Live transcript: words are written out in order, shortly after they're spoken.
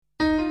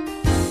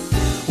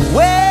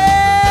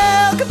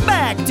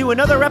to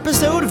another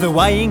episode of the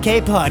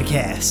YNK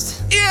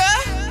Podcast.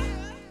 Yeah!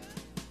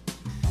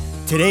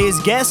 Today's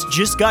guest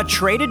just got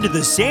traded to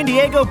the San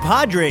Diego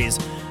Padres,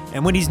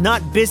 and when he's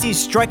not busy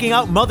striking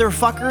out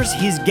motherfuckers,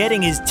 he's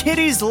getting his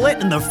titties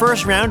lit in the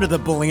first round of the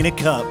Bellina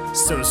Cup.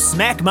 So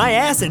smack my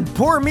ass and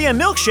pour me a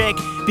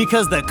milkshake,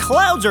 because the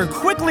clouds are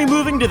quickly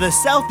moving to the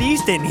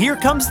southeast and here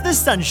comes the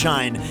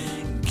sunshine.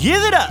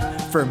 Give it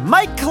up for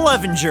Mike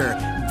Clevenger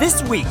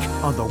this week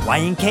on the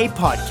YNK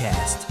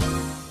Podcast.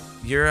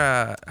 You're,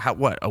 a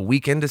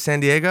week into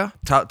San Diego?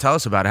 Tell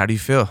us about it. How do you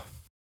feel?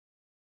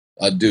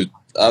 Dude,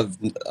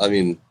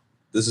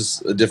 this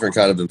is a different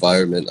kind of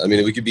environment. I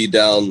mean, we could be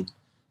down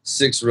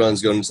 6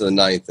 runs going into the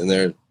 9th, and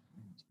they're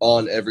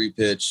on every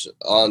pitch,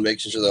 on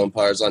making sure the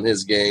umpire's on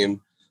his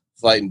game,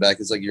 fighting back.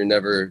 It's like you're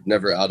never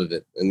out of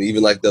it. And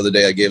even like the other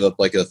day, I gave up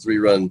like a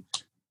 3-run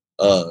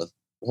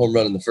home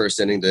run in the first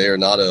inning to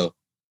Arenado.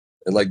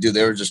 And like, dude,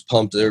 they were just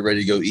pumped. They were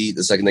ready to go eat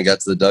the second they got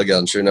to the dugout.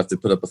 And sure enough, they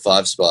put up a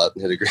 5 spot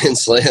and hit a grand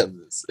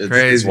slam. It's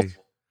crazy.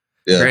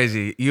 Yeah.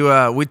 Crazy. You,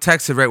 we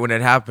texted right when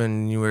it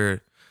happened.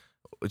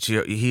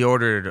 He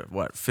ordered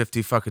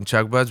 50 fucking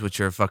Chug Buds, which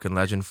you're a fucking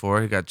legend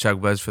for. He got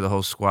Chug Buds for the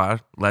whole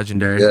squad.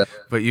 Legendary. Yeah.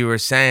 But you were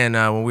saying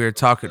when we were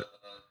talking,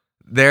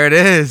 there it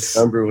is.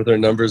 Number with our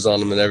numbers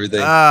on them and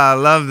everything. Ah,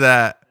 love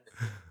that.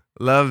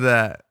 Love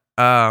that.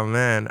 Oh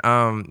man.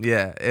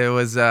 Yeah, it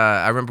was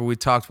I remember we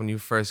talked when you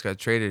first got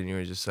traded and you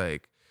were just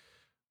like,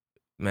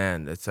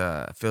 man, it's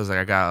it feels like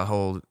I got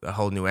a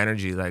whole new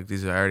energy. Like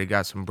I already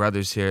got some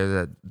brothers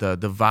here. The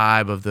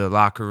vibe of the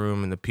locker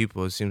room and the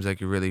people, it seems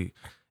like you're really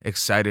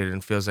excited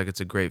and feels like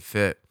it's a great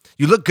fit.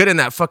 You look good in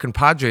that fucking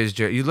Padres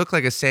jersey. You look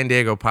like a San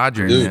Diego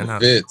Padre, dude, man.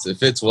 It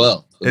fits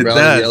well. The it brown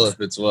does. and yellow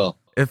fits well.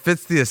 It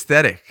fits the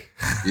aesthetic.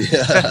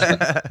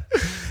 Yeah.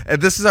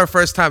 And this is our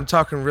first time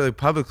talking really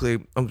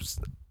publicly. I'm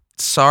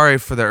sorry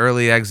for the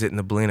early exit in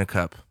the Bellina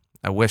Cup.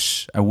 I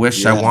wish I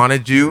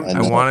wanted you.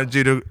 I wanted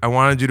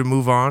you to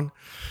move on.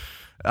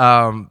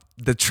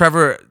 The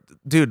Trevor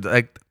dude,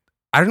 like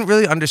I didn't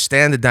really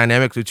understand the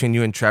dynamic between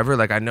you and Trevor.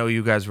 Like I know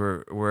you guys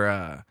were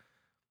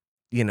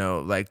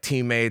like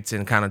teammates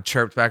and kind of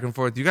chirped back and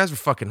forth. You guys were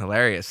fucking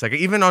hilarious. Like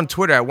even on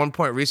Twitter at one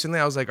point recently,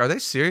 I was like, are they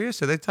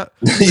serious? Are they are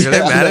they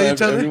mad at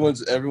each other?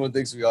 Everyone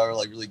thinks we are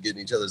like really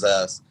getting each other's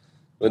ass.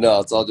 But no,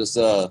 it's all just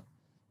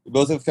we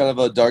both have kind of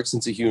a dark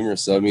sense of humor,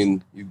 so I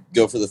mean, you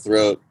go for the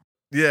throat.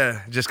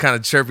 Yeah, just kind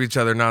of chirp each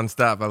other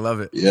nonstop. I love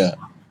it. Yeah,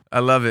 I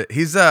love it.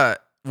 He's what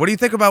do you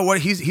think about what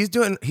he's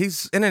doing?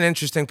 He's in an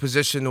interesting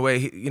position, the way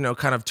he,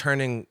 kind of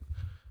turning,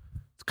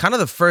 kind of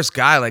the first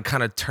guy, like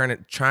kind of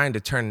trying to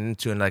turn it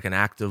into like an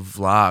active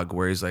vlog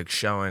where he's like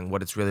showing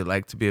what it's really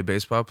like to be a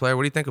baseball player.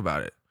 What do you think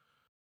about it?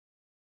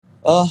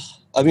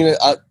 I mean,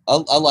 I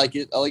like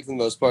it. I like it for the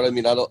most part. I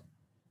mean,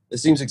 it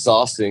seems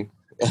exhausting.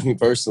 I mean,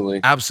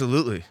 personally.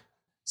 Absolutely.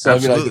 So, I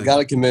mean, I got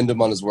to commend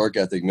him on his work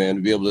ethic, man,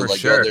 to be able to go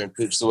out there and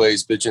pitch the way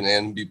he's pitching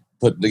and be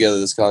putting together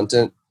this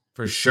content.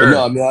 For sure. But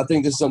no, I mean, I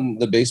think this is something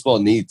the baseball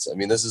needs. I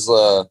mean, this is,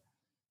 I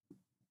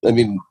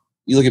mean,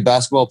 you look at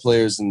basketball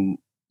players and,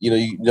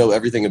 you know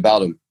everything about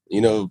them.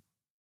 You know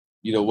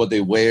what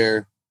they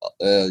wear.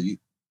 You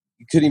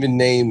couldn't even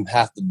name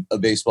half a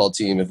baseball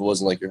team if it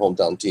wasn't like your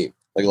hometown team,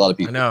 like a lot of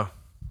people.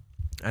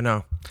 I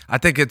know. I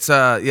think it's,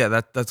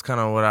 that's kind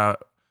of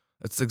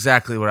that's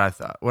exactly what I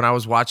thought. When I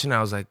was watching,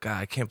 I was like,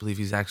 God, I can't believe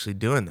he's actually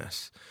doing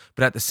this.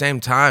 But at the same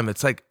time,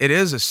 it's like, it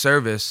is a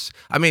service.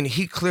 I mean,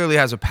 he clearly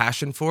has a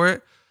passion for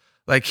it.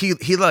 Like he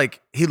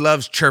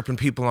loves chirping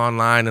people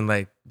online and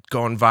like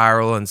going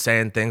viral and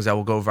saying things that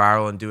will go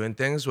viral and doing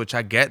things, which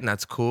I get, and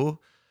that's cool.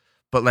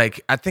 But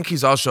like, I think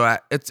he's also I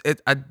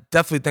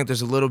definitely think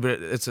there's a little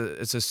bit, it's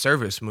a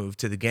service move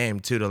to the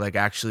game too, to like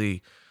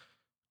actually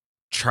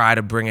try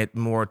to bring it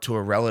more to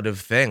a relative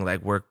thing,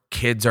 like where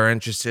kids are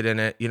interested in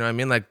it. You know what I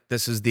mean? Like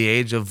this is the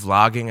age of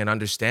vlogging and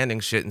understanding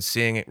shit and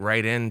seeing it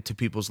right into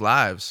people's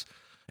lives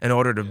in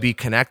order to be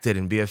connected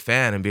and be a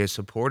fan and be a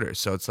supporter.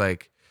 So it's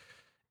like,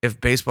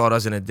 if baseball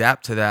doesn't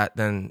adapt to that,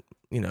 then,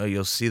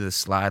 you'll see the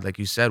slide, like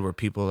you said, where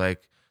people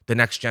like the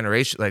next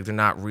generation, like they're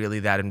not really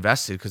that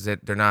invested because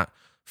they're not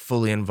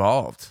fully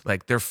involved.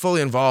 Like they're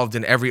fully involved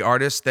in every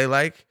artist they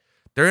like.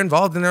 They're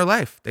involved in their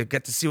life. They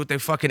get to see what they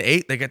fucking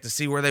ate. They get to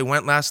see where they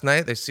went last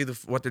night. They see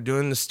what they're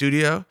doing in the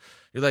studio.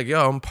 You're like,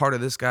 yo, I'm part of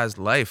this guy's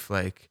life.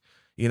 Like,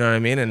 you know what I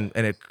mean? And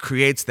it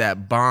creates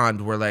that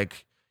bond where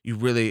like you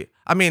really,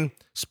 I mean,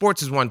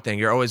 sports is one thing.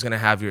 You're always going to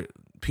have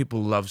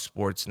people love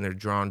sports and they're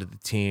drawn to the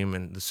team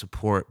and the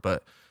support,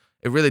 but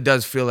it really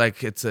does feel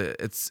like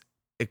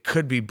it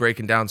could be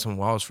breaking down some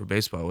walls for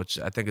baseball, which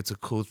I think it's a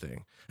cool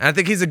thing. And I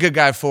think he's a good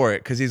guy for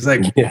it because he's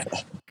like,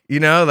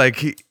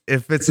 like it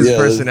fits his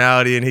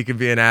personality and he can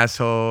be an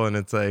asshole and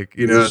it's like,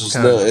 it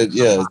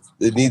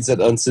needs that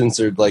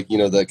uncensored, like,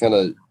 that kind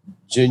of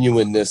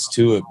genuineness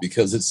to it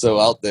because it's so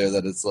out there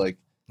that it's like,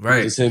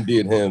 right, just him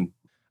being him.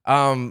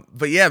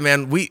 But yeah,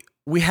 man,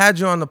 we had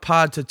you on the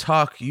pod to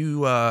talk.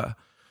 You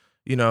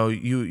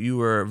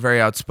were very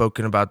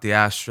outspoken about the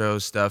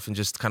Astros stuff and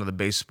just kind of the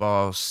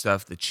baseball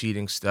stuff, the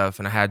cheating stuff,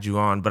 and I had you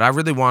on. But I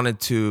really wanted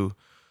to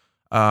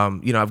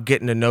I'm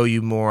getting to know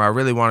you more. I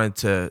really wanted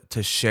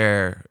to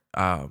share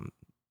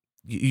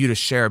you to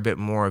share a bit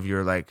more of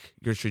your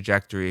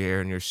trajectory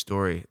here and your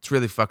story. It's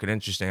really fucking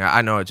interesting.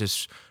 I know it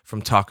just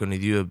from talking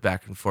with you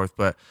back and forth,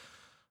 but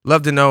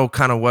love to know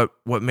kind of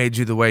what made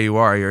you the way you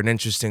are. You're an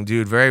interesting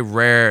dude, very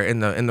rare in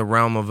the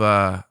realm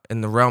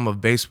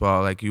of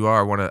baseball. Like you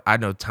are I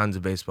know tons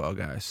of baseball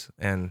guys,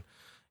 and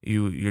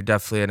you're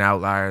definitely an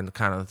outlier in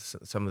kind of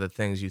some of the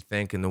things you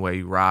think and the way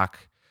you rock.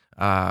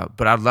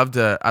 But I'd love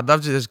to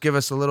just give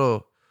us a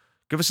little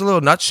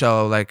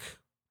nutshell. Like,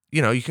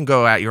 you can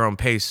go at your own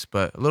pace,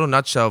 but a little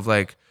nutshell of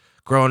like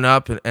growing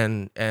up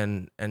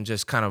and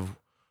just kind of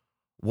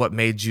what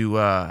made you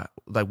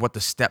like what the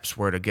steps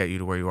were to get you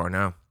to where you are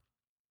now.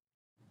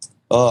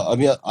 I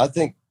mean, I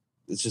think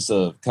it's just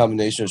a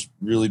combination of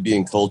really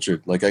being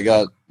cultured. Like I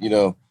got,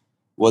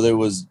 whether it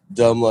was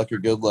dumb luck or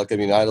good luck. I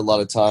mean, I had a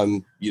lot of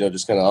time,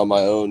 just kind of on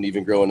my own,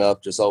 even growing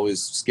up, just always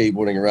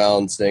skateboarding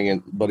around, staying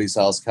at buddy's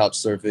house, couch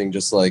surfing,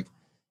 just like,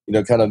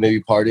 kind of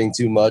maybe partying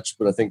too much.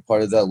 But I think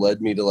part of that led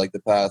me to like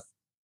the path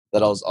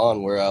that I was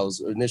on, where I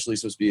was initially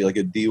supposed to be like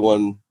a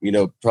D1,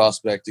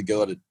 prospect to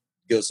go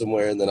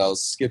somewhere. And then I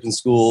was skipping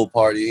school,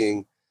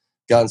 partying,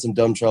 got in some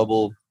dumb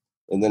trouble.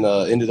 And then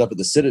ended up at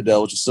the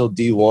Citadel, which is still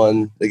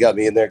D1. They got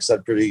me in there because I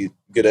had pretty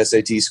good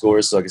SAT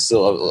scores, so I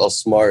was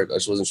smart. I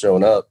just wasn't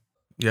showing up.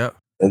 Yeah.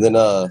 And then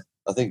I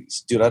think,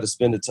 dude, I had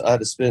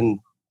to spend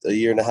a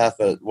year and a half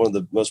at one of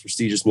the most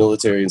prestigious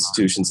military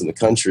institutions in the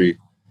country.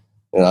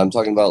 And I'm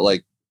talking about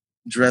like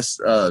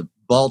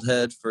bald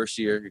head first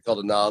year. You're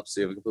called a knob,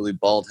 so you have a completely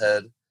bald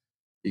head.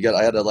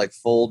 I had to like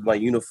fold my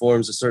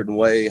uniforms a certain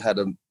way. Had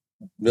a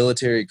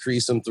military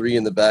crease them 3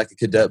 in the back, a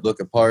cadet book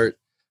apart.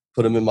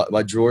 Put them in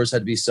my drawers, had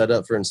to be set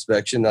up for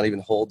inspection, not even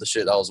hold the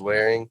shit I was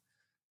wearing.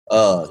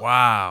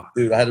 Wow.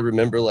 Dude, I had to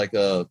remember like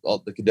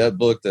all the cadet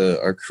book,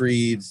 our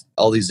creeds,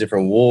 all these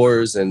different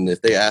wars. And if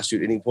they asked you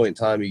at any point in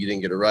time, you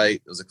didn't get it right,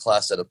 it was a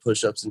class set of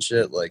push-ups and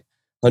shit, like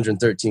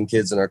 113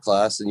 kids in our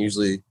class, and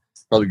usually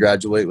probably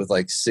graduate with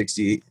like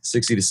 60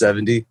 to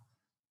 70.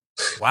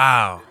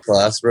 Wow.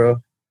 Class,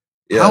 bro.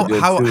 Yeah.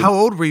 How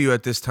old were you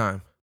at this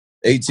time?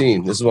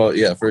 18. This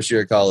is first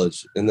year of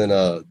college. And then,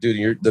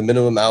 dude, the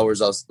minimum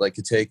hours I was like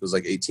could take was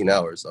like 18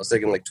 hours. I was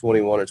taking like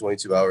 21 or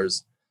 22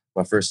 hours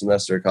my first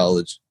semester of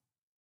college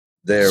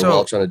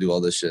while trying to do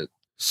all this shit.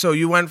 So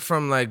you went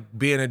from like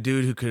being a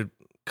dude who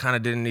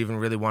didn't even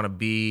really want to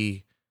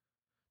be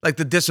like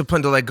the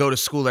discipline to like go to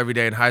school every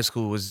day in high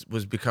school was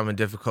becoming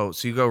difficult.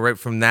 So you go right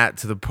from that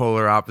to the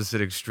polar opposite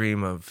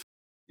extreme of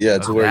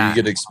where you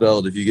get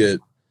expelled if you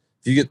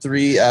get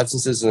 3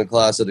 absences in a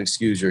class that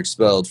excuse, you're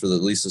expelled for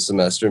at least a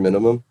semester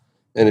minimum.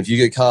 And if you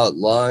get caught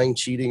lying,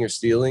 cheating, or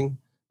stealing,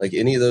 like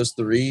any of those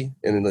 3,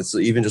 and it's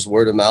even just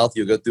word of mouth,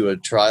 you'll go through a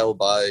trial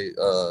by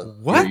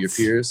your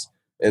peers,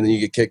 and then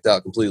you get kicked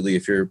out completely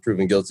if you're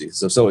proven guilty.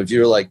 So if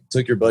you're like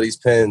took your buddy's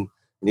pen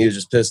and he was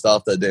just pissed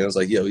off that day and was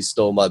like, yo, he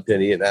stole my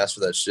pen, he didn't ask for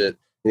that shit,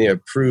 and you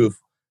have proof,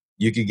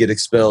 you could get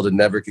expelled and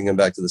never can come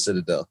back to the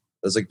Citadel.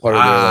 That's like part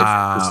of their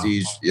like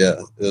prestige.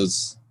 Yeah, it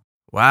was.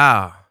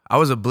 Wow. I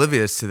was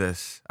oblivious to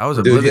this. You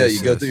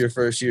go through your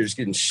first year just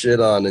getting shit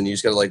on, and you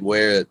just gotta like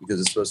wear it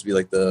because it's supposed to be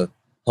like the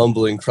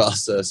humbling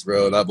process,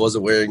 bro. And I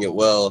wasn't wearing it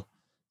well,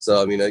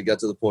 so I mean, I got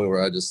to the point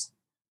where I just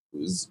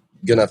was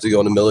gonna have to go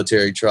on a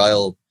military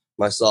trial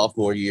my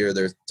sophomore year.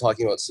 They're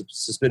talking about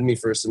suspending me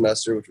for a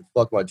semester, which would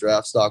fuck my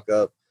draft stock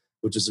up,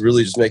 which is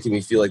really just making me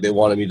feel like they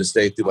wanted me to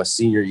stay through my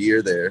senior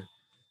year there.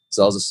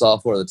 So I was a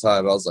sophomore at the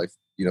time. I was like,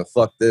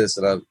 fuck this,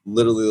 and I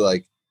literally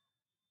like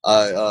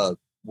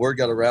word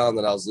got around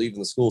that I was leaving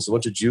the school. So a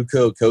bunch of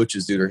JUCO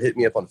coaches, dude, are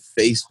hitting me up on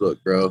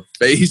Facebook, bro.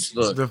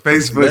 Facebook. The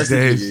Facebook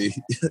days.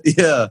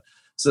 Yeah.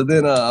 So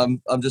then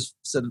I'm just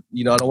said,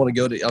 I don't want to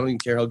go to, I don't even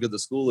care how good the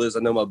school is.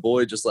 I know my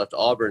boy just left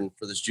Auburn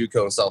for this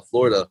JUCO in South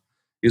Florida.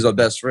 He's my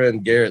best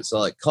friend, Garrett. So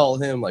I like call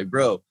him like,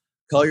 bro,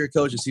 call your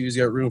coach and see if he's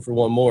got room for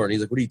one more. And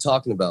he's like, what are you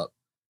talking about?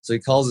 So he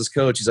calls his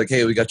coach. He's like,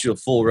 hey, we got you a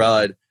full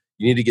ride.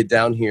 You need to get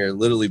down here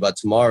literally by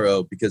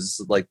tomorrow because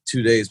it's like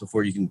 2 days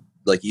before you can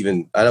like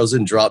even, I was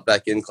in drop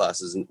back in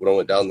classes when I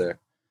went down there.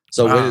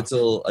 So I waited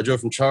till I drove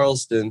from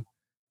Charleston,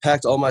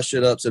 packed all my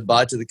shit up, said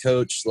bye to the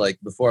coach, like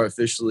before I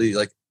officially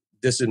like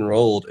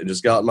disenrolled, and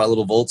just got in my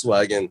little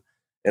Volkswagen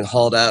and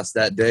hauled ass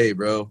that day,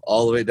 bro,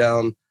 all the way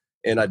down.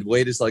 And I'd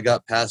waited till I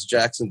got past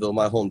Jacksonville,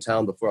 my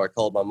hometown, before I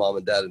called my mom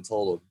and dad and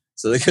told them.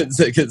 So they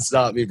couldn't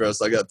stop me, bro.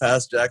 So I got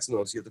past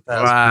Jacksonville, just get to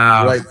pass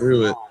right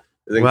through it.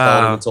 And then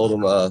called them and told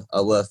them I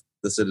left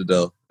the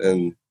Citadel.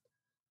 And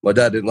my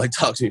dad didn't like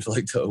talk to me for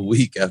like a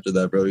week after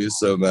that, bro. He was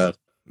so mad.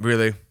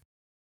 Really?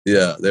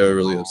 Yeah, they were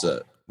really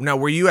upset. Now,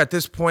 were you at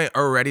this point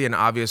already an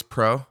obvious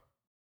pro?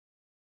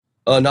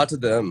 Not to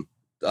them.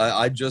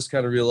 I just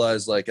kind of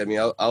realized, like, I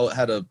mean,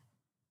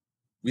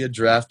 we had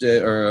draft day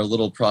or a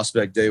little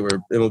prospect day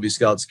where MLB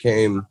scouts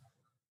came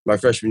my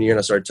freshman year, and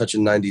I started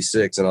touching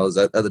 96, and I was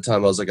at the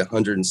time I was like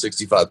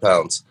 165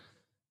 pounds,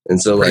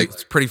 and so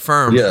it's pretty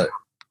firm. Yeah,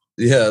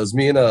 it was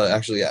me and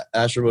actually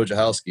Asher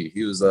Wojciechowski.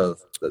 He was the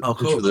pitcher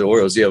for the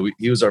Orioles. Yeah,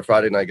 he was our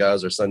Friday night guy. I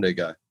was our Sunday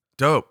guy.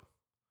 Dope.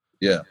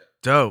 Yeah,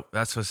 dope.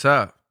 That's what's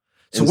up.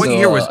 So what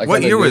year was I what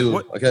kinda year was knew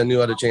what? I kinda knew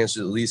I had a chance to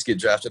at least get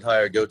drafted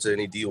higher, go to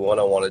any D1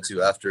 I wanted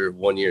to after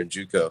 1 year in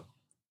JUCO.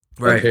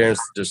 My Right.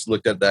 parents just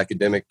looked at the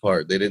academic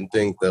part. They didn't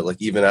think that,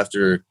 like, even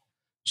after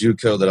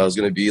JUCO that I was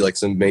gonna be, like,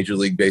 some Major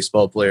League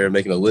Baseball player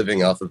making a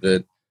living off of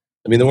it.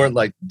 I mean, they weren't,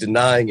 like,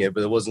 denying it,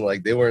 but it wasn't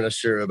like they weren't as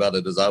sure about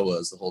it as I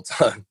was the whole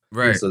time.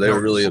 Right. So they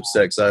were really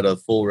upset because I had a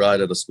full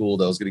ride at a school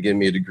that was gonna give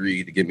me a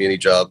degree to get me any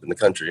job in the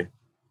country.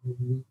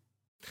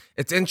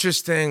 It's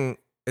interesting.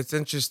 It's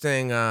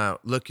interesting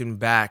looking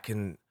back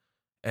and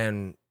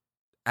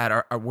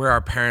at where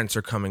our parents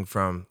are coming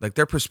from. Like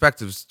their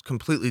perspective's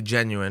completely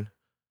genuine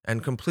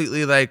and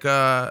completely like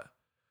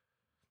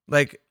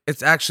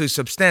it's actually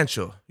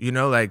substantial, you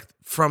know, like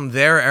from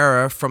their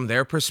era, from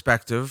their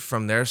perspective,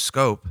 from their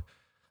scope.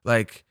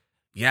 Like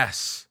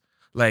yes,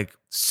 like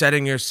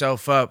setting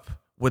yourself up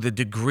with a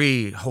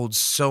degree holds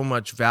so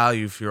much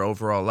value for your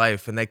overall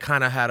life, and they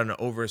kind of had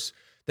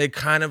they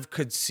kind of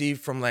could see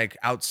from like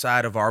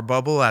outside of our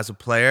bubble as a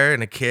player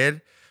and a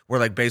kid where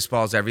like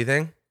baseball is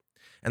everything,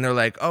 and they're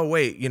like, oh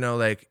wait, you know,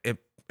 like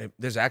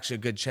there's actually a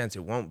good chance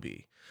it won't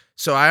be.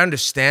 So I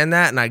understand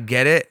that and I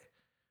get it.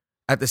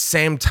 At the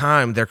same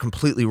time, they're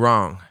completely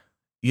wrong.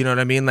 You know what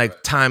I mean?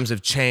 Like times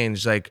have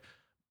changed. Like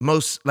I'm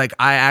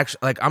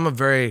a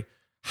very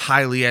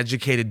highly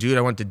educated dude.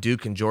 I went to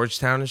Duke and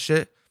Georgetown and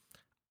shit.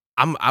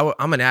 I'm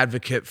an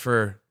advocate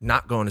for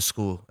not going to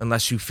school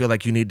unless you feel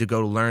like you need to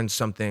go to learn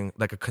something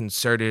like a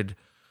concerted,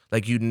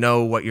 like you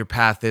know what your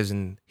path is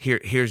and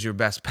here's your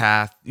best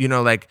path. You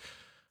know, like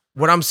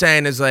what I'm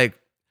saying is like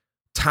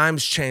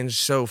times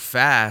change so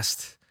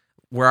fast.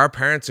 Where our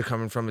parents are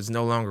coming from is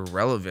no longer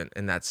relevant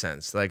in that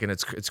sense. Like, and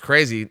it's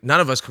crazy. None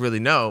of us could really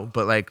know,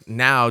 but like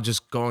now,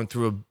 just going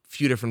through a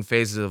few different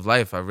phases of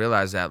life, I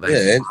realized that. Like,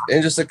 Yeah,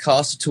 and just the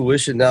cost of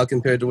tuition now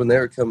compared to when they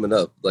were coming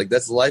up, like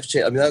that's life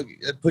change. I mean,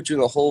 that put you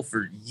in a hole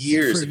for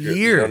years. for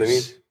You know what I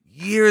mean?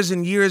 years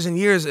and years and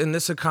years in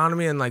this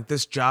economy and like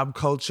this job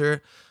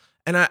culture.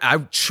 And I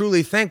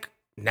truly think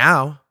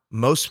now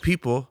most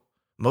people,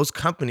 most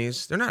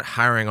companies, they're not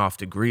hiring off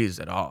degrees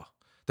at all.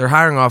 They're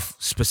hiring off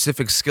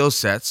specific skill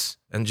sets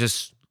and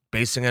just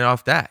basing it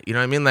off that. You know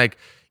what I mean? Like,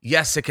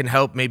 yes, it can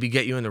help maybe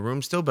get you in the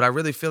room still, but I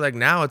really feel like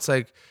now it's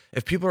like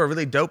if people are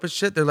really dope at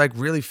shit, they're like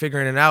really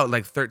figuring it out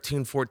like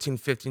 13, 14,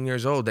 15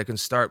 years old. They can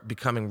start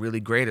becoming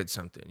really great at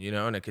something, you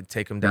know, and it could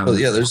take them down. Well,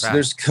 yeah, there's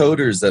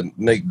coders that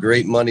make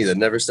great money that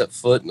never step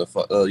foot in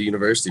a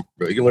university,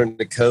 bro. You can learn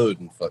to code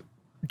and fuck.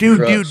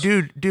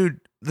 Dude,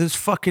 this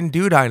fucking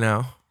dude I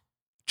know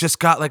just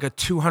got like a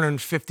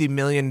 $250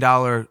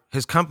 million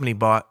his company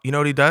bought. You know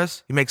what he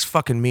does? He makes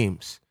fucking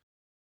memes.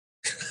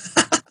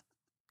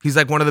 He's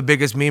like one of the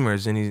biggest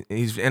memers, and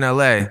he's in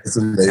LA. It's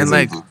amazing. And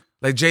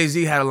like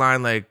Jay-Z had a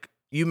line like,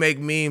 "You make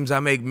memes,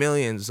 I make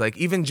millions." Like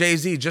even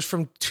Jay-Z, just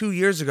from 2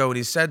 years ago when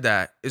he said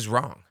that, is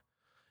wrong.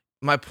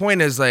 My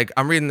point is like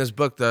I'm reading this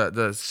book,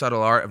 the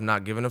Subtle Art of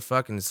Not Giving a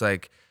Fuck, and it's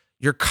like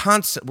we're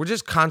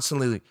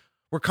constantly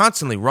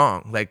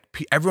wrong. Like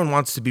everyone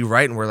wants to be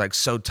right, and we're like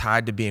so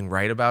tied to being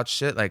right about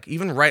shit. Like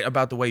even right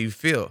about the way you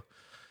feel.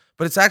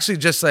 But it's actually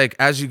just like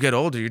as you get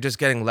older, you're just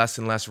getting less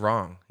and less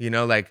wrong. You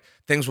know, like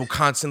things will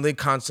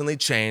constantly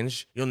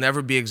change. You'll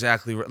never be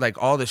exactly right.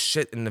 Like all the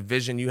shit and the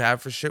vision you have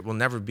for shit will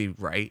never be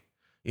right.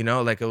 You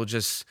know, like it will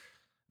just,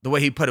 the way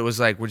he put it was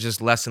like, we're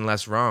just less and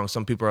less wrong.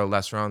 Some people are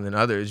less wrong than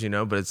others, you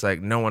know, but it's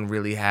like no one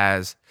really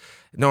has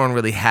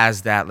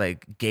that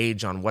like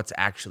gauge on what's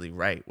actually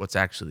right, what's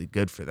actually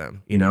good for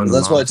them, you know?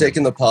 That's why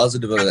taking the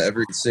positive of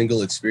every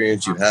single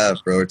experience you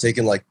have, bro, or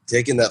taking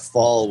that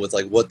fall with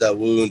like what that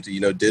wound, you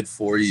know, did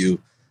for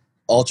you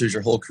alters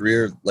your whole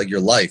career, like your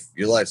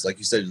life's like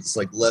you said, it's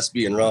like less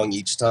being wrong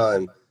each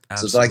time.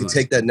 Absolutely. So I can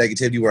take that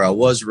negativity where I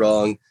was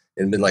wrong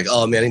and been like,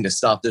 oh man, I need to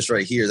stop this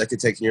right here. That could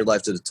take in your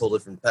life to a total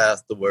different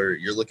path to where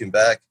you're looking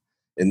back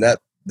and that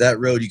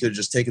road, you could have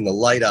just taken the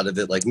light out of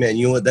it. Like, man,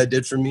 you know what that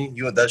did for me?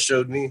 You know what that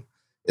showed me?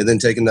 And then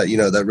taking that, you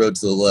know, that road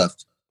to the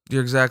left.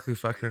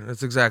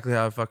 That's exactly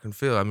how I fucking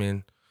feel. I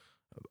mean,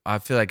 I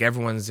feel like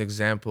everyone's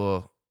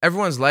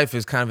life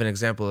is kind of an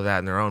example of that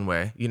in their own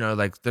way. You know,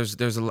 like there's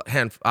a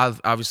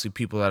obviously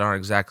people that aren't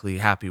exactly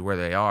happy where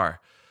they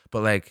are,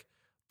 but like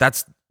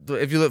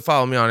if you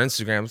follow me on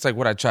Instagram, it's like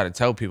what I try to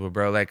tell people,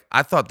 bro. Like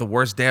I thought the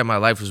worst day of my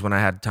life was when I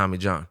had Tommy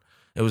John.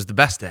 It was the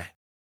best day.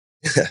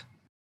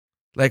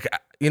 Like,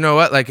 you know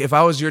what? Like if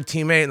I was your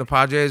teammate in the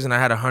Padres and I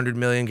had 100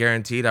 million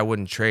guaranteed, I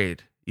wouldn't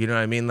trade. You know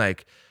what I mean?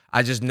 Like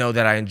I just know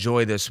that I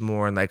enjoy this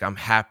more and like I'm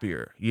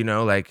happier, you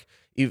know, like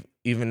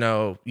even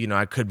though, you know,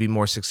 I could be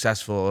more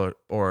successful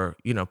or,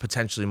 you know,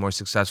 potentially more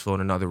successful in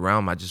another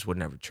realm, I just would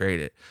never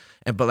trade it.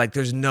 But like,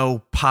 there's no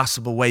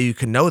possible way you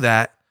can know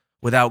that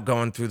without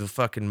going through the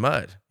fucking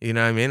mud. You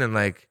know what I mean? And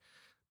like,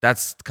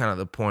 that's kind of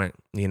the point,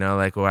 you know,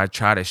 like what I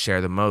try to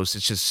share the most.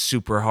 It's just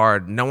super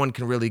hard. No one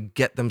can really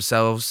get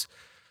themselves,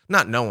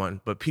 not no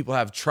one, but people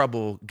have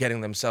trouble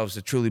getting themselves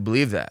to truly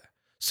believe that.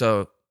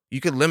 So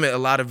you could limit a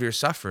lot of your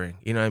suffering.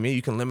 You know what I mean?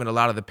 You can limit a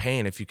lot of the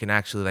pain if you can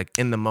actually like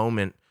in the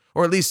moment,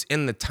 or at least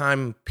in the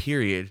time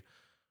period,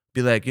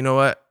 be like, you know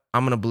what?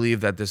 I'm going to believe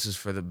that this is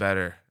for the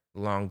better.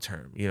 long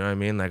term. You know what I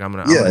mean? Like I'm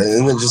gonna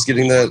and then just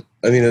getting that.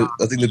 I mean,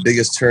 I think the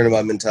biggest turn in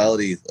my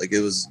mentality, like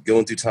it was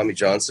going through Tommy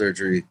John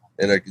surgery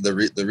and like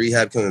the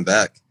rehab coming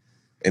back,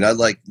 and I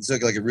like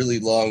took like a really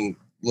long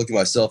look at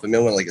myself. I mean,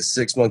 I went like a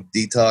 6-month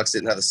detox,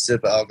 didn't have a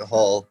sip of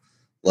alcohol,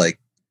 like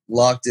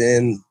locked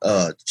in,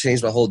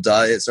 changed my whole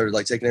diet, started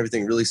like taking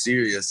everything really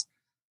serious.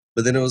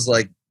 But then it was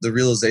like the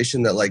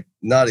realization that like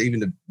not even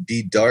to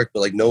be dark,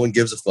 but like no one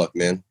gives a fuck,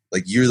 man.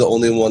 Like you're the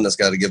only one that's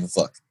got to give a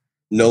fuck.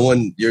 No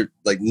one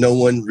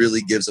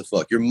really gives a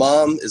fuck. Your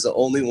mom is the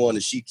only one,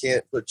 and she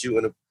can't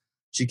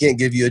she can't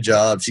give you a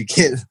job. She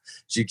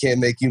can't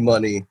make you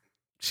money.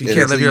 She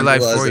can't live your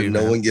life for you.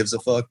 No one gives a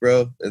fuck,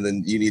 bro. And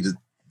then you need to,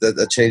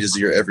 that changes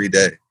your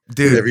everyday,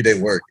 dude. Everyday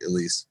work, at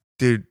least.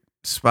 Dude,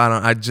 spot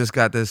on. I just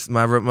got this,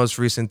 my most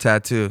recent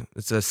tattoo.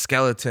 It's a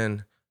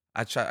skeleton.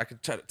 I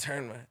could try to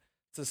turn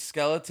it's a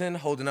skeleton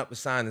holding up a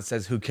sign that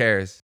says, "Who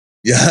cares?"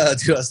 Yeah,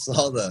 dude, I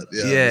saw that.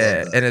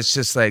 Yeah. And it's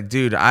just like,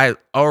 dude, I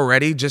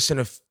already just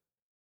in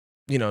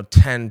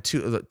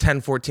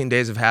 10, 14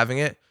 days of having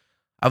it,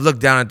 I've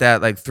looked down at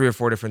that like 3 or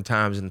 4 different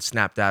times and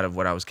snapped out of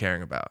what I was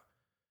caring about.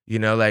 You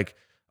know, like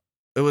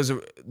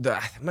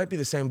it might be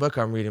the same book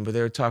I'm reading, but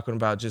they were talking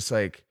about just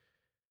like,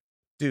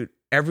 dude,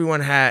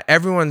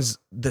 everyone's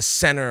the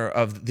center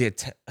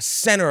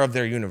of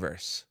their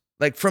universe.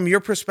 Like from your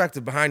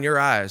perspective, behind your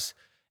eyes,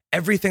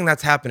 everything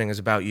that's happening is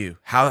about you.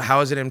 How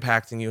is it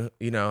impacting you?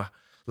 You know,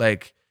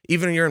 like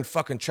even when you're in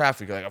fucking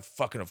traffic, you're like, "I'm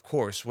fucking, of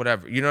course,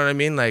 whatever." You know what I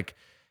mean? Like,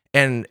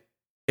 and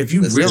if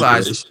you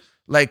realize,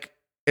 like,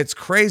 it's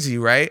crazy,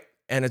 right?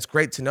 And it's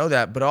great to know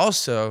that, but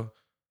also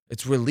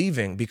it's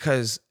relieving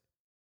because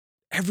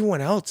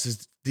everyone else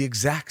is the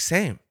exact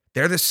same.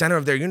 They're the center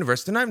of their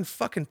universe. They're not even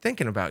fucking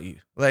thinking about you.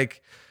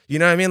 Like, you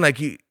know what I mean? Like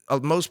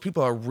most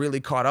people are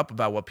really caught up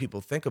about what people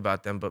think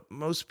about them, but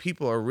most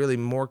people are really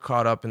more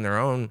caught up in their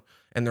own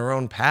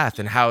path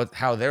and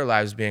how their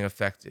lives being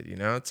affected. You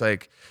know, it's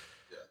like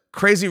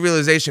crazy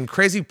realization,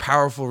 crazy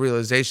powerful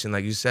realization.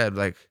 Like you said,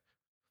 like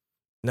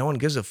no one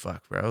gives a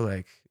fuck, bro.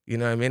 Like, you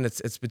know what I mean?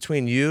 It's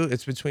between you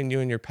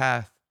and your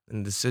path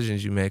and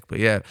decisions you make. But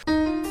yeah.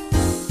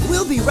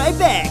 We'll be right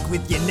back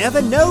with You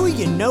Never Know,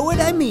 You Know What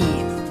I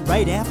Mean,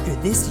 right after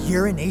this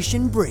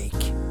urination break.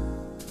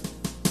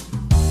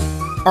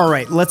 All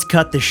right, let's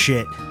cut the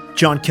shit.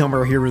 John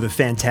Kilmer here with a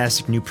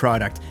fantastic new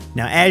product.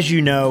 Now, as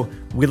you know,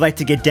 we like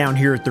to get down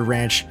here at the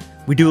ranch.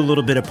 We do a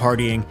little bit of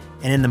partying,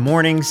 and in the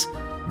mornings,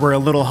 we're a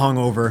little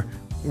hungover,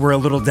 we're a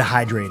little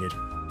dehydrated.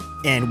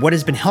 And what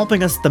has been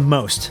helping us the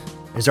most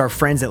is our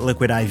friends at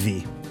Liquid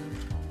IV.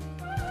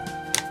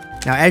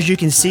 Now, as you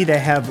can see, they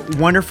have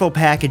wonderful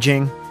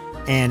packaging,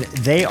 and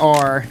they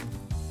are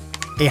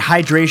a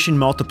hydration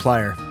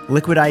multiplier.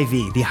 Liquid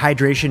IV, the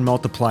hydration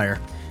multiplier.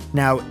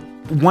 Now,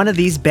 one of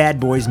these bad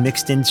boys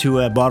mixed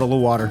into a bottle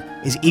of water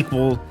is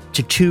equal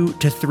to 2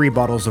 to 3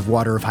 bottles of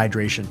water of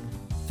hydration.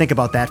 Think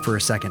about that for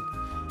a second.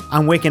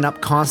 I'm waking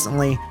up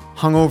constantly,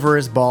 hungover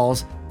as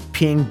balls,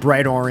 peeing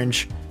bright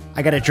orange.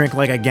 I gotta drink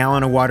like a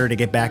gallon of water to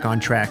get back on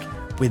track.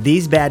 With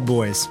these bad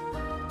boys,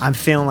 I'm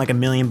feeling like $1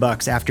 million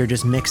after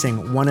just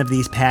mixing one of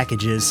these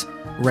packages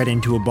right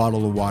into a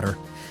bottle of water.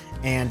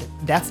 And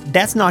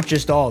that's not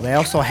just all. They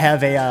also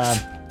have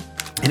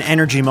an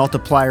energy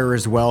multiplier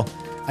as well.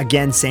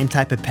 Again, same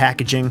type of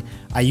packaging.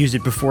 I use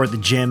it before the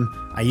gym.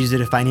 I use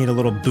it if I need a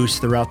little boost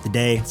throughout the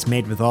day. It's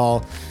made with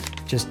all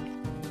just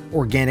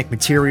organic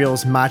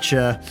materials,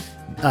 matcha,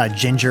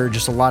 ginger,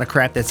 just a lot of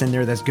crap that's in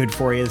there that's good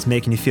for you. That's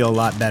making you feel a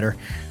lot better.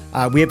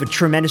 We have a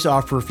tremendous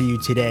offer for you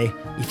today.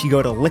 If you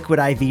go to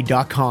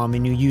liquidiv.com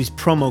and you use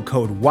promo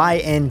code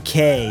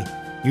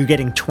YNK, you're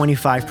getting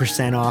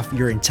 25% off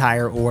your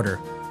entire order.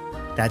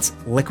 That's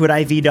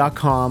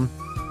liquidiv.com.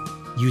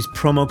 Use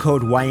promo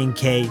code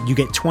YNK. You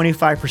get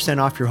 25%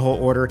 off your whole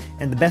order.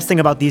 And the best thing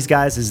about these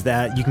guys is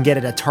that you can get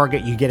it at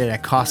Target, you get it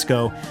at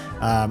Costco.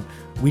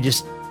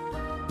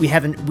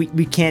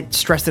 We can't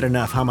stress it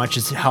enough how much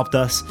it's helped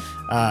us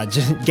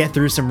just get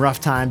through some rough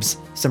times,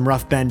 some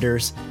rough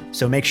benders.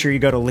 So make sure you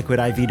go to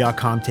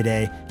liquidiv.com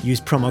today, use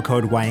promo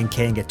code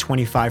YNK and get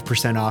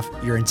 25% off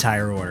your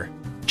entire order.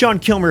 John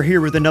Kilmer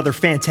here with another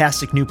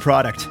fantastic new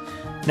product.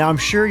 Now, I'm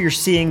sure you're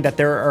seeing that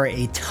there are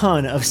a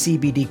ton of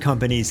CBD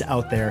companies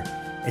out there.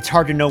 It's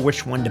hard to know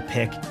which one to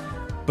pick.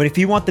 But if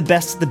you want the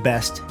best of the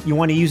best, you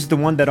want to use the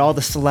one that all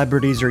the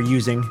celebrities are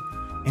using,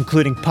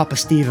 including Papa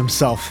Steve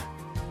himself.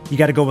 You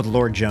got to go with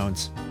Lord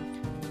Jones.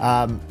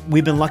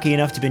 We've been lucky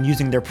enough to been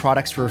using their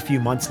products for a few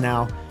months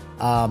now.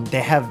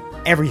 They have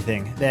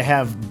everything. They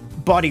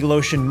have body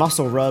lotion,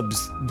 muscle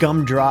rubs,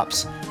 gum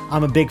drops.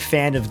 I'm a big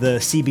fan of the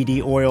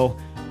CBD oil.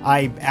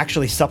 I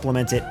actually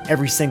supplement it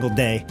every single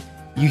day.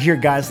 You hear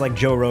guys like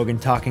Joe Rogan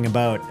talking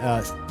about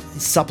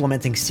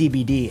supplementing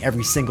CBD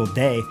every single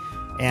day,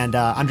 and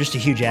I'm just a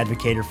huge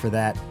advocate for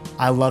that.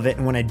 I love it,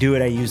 and when I do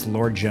it, I use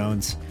Lord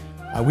Jones.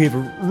 We have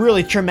a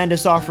really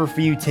tremendous offer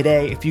for you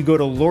today. If you go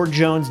to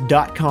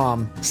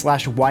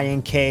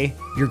lordjones.com/YNK,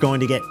 you're going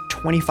to get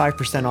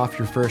 25% off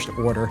your first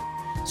order.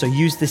 So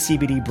use the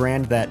CBD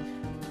brand that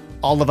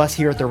all of us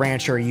here at the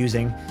ranch are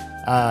using.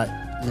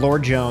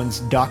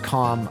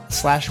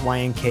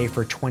 lordjones.com/YNK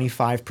for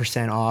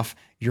 25% off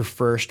your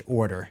first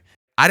order.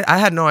 I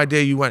had no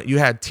idea you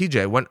had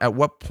TJ. At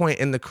what point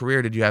in the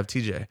career did you have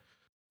TJ? It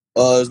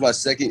was my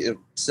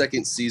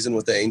second season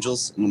with the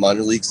Angels in the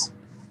minor leagues.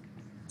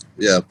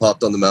 Yeah,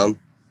 popped on the mound,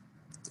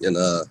 and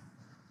it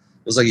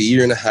was like a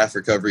year and a half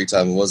recovery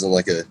time. It wasn't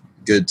like a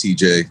good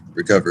TJ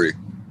recovery.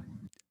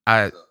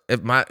 At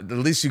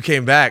least you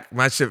came back.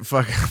 My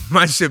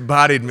shit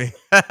bodied me.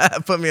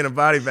 Put me in a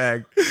body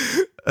bag.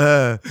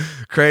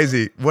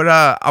 Crazy. What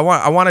I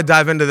want to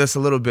dive into this a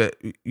little bit.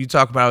 You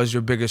talk about was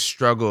your biggest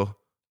struggle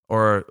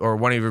or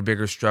one of your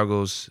bigger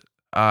struggles.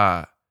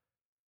 What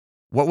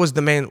was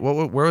the main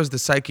where was the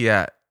psyche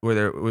at? Where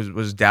there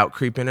was doubt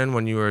creeping in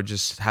when you were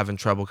just having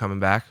trouble coming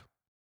back?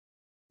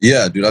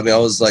 Yeah, dude. I mean, I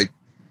was like,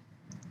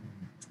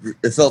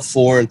 it felt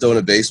foreign throwing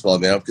a baseball,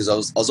 man, because I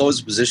was always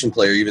a position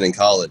player, even in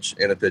college,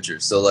 and a pitcher.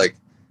 So like,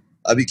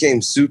 I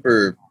became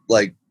super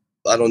like,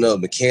 I don't know,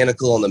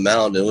 mechanical on the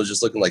mound, and it was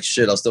just looking like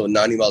shit. I was throwing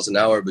 90 miles an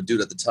hour, but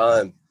dude, at the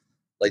time,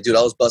 like, dude,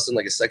 I was busting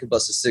like a second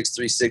bust of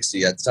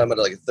 360. At the time, I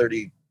had like a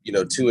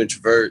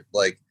 2-inch vert,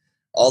 like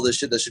all this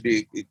shit that should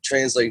be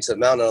translating to the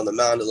mound. And on the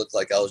mound, it looked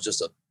like I was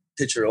just a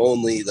pitcher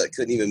only that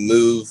couldn't even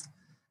move.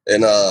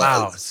 And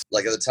Wow.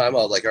 Like at the time, I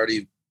was like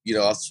already. I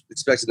was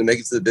expected to make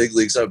it to the big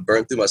leagues. So I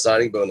burned through my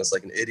signing bonus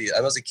like an idiot.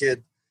 I was a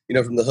kid,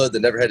 from the hood that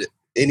never had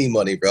any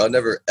money, bro. I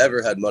never,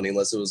 ever had money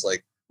unless it was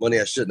like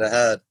money I shouldn't have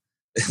had.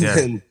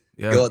 And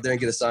then go out there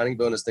and get a signing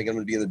bonus, thinking I'm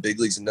going to be in the big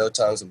leagues in no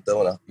time. So I'm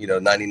throwing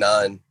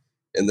 99.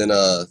 And then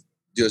I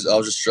was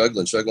just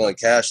struggling on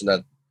cash, and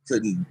I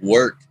couldn't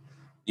work,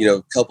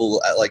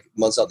 couple like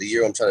months out the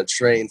year. I'm trying to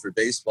train for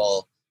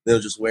baseball. They were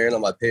just wearing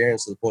on my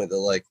parents to the point that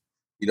like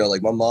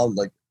my mom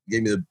like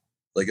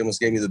almost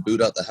gave me the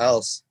boot out the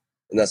house.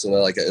 And that's when it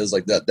was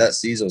like that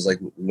season was like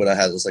when I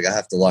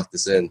have to lock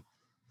this in,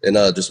 and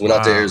just went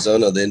out to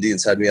Arizona. The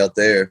Indians had me out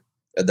there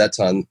at that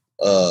time.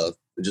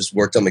 Just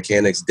worked on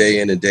mechanics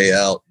day in and day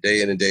out.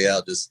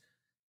 Just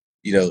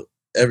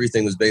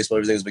everything was baseball,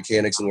 everything was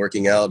mechanics and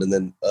working out, and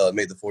then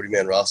made the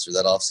 40-man roster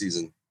that off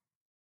season.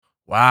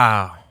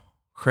 Wow,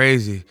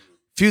 crazy.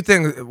 Few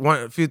things I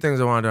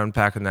wanted to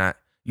unpack in that.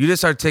 You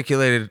just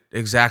articulated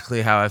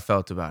exactly how I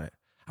felt about it.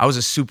 I was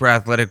a super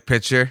athletic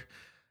pitcher.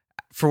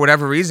 For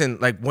whatever reason,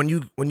 like when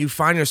you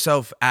find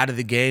yourself out of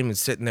the game and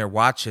sitting there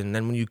watching,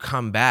 then when you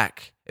come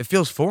back, it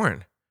feels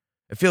foreign.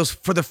 It feels,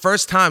 for the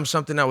first time,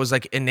 something that was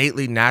like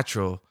innately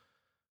natural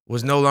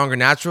was no longer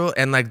natural.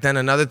 And like then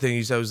another thing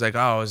you said was like,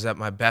 oh, is that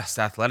my best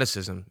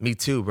athleticism? Me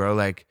too, bro.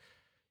 Like,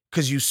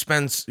 because you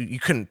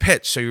couldn't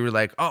pitch, so you were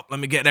like, oh, let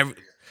me get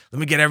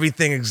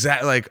everything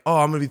exact. Like, oh,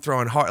 I'm gonna be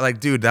throwing hard. Like,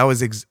 dude, that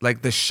was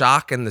like the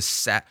shock and the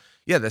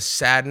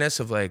sadness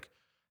of like,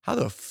 how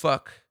the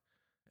fuck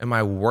am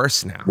I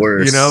worse now?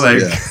 Worse,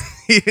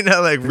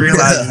 like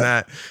realizing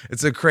that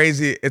it's a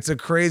crazy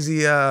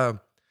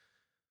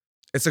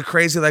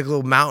like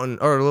little mountain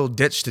or a little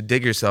ditch to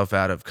dig yourself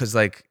out of, because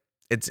like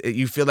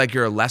you feel like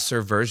you're a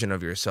lesser version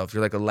of yourself.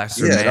 You're like a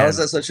lesser man. And I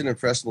was at such an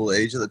impressionable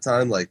age at the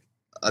time. Like,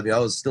 I mean, I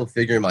was still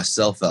figuring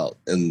myself out,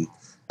 and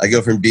I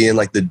go from being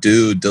like the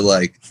dude to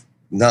like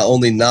not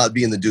only not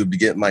being the dude, but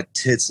getting my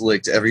tits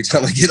licked every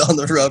time I get on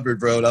the rubber,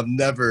 bro. And I've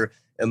never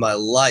in my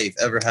life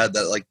ever had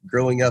that. Like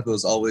growing up, it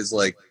was always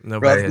like,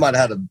 bro, I might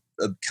have had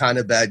a kind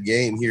of bad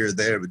game here or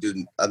there, but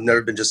dude, I've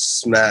never been just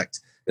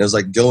smacked. And it was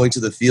like going to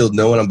the field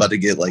knowing I'm about to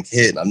get like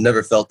hit. I've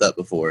never felt that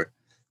before.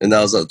 And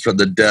that was from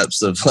the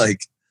depths of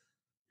like,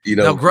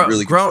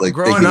 really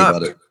growing up.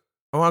 About it.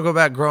 I want to go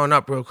back growing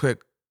up real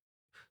quick.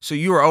 So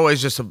you were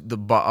always just a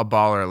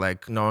baller,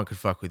 like no one could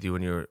fuck with you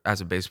when you were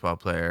as a baseball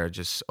player,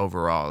 just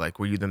overall. Like,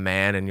 were you the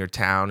man in your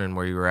town and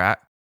where you were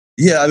at?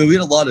 Yeah, I mean, we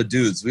had a lot of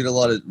dudes. We had a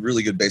lot of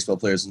really good baseball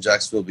players in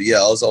Jacksonville. But yeah,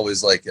 I was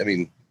always like, I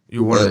mean,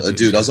 you were a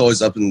dude. I was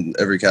always up in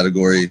every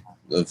category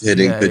of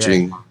hitting,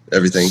 pitching,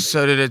 everything.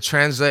 So did it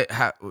translate?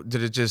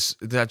 Did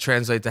that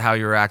translate to how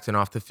you were acting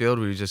off the field?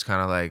 Were you just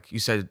kind of like, you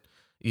said,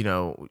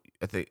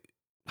 at the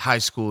high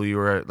school you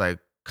were like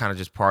kind of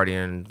just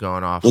partying,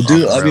 going off? Well,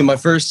 dude, I mean, my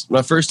first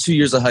 2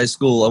 years of high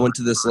school, I went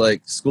to this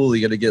like school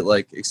you got to get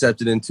like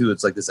accepted into.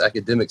 It's like this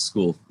academic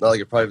school, not like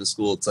a private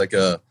school. It's like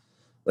a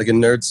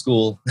nerd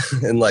school,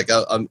 and like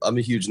I'm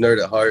a huge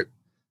nerd at heart,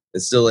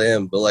 and still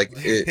am. But like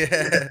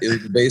it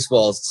was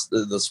baseball,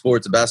 the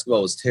sports, the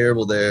basketball was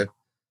terrible there,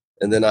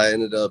 and then I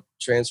ended up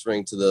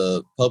transferring to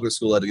the public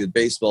school. I had a good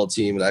baseball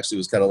team, and actually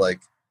was kind of like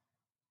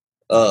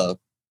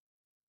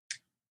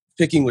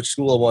picking which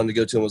school I wanted to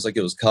go to, and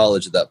it was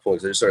college at that point.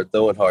 So I just started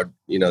throwing hard,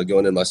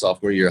 going in my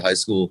sophomore year of high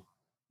school.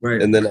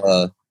 Right. And then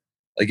I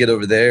get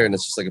over there, and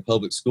it's just like a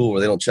public school where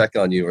they don't check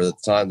on you, or at the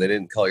time they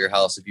didn't call your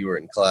house if you were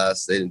in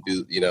class. They didn't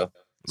do,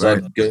 So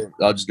right.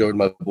 I'll just go to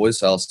my boy's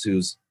house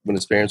when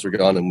his parents were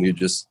gone, and we'd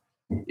just,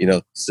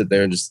 sit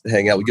there and just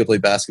hang out. We'd go play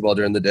basketball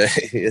during the day.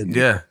 And,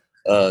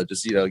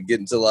 just, get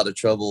into a lot of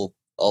trouble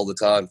all the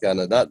time, kind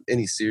of. Not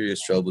any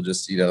serious trouble,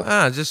 just,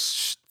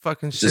 just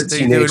fucking shit that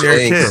you teenage do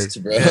when you're a angst,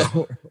 kid.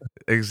 bro.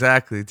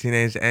 Exactly,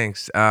 teenage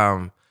angst.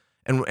 And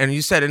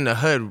you said in the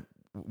hood,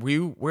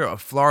 we're a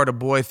Florida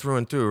boy through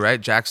and through,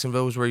 right?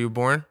 Jacksonville was where you were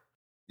born?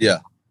 Yeah.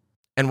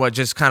 And what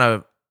just kind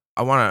of,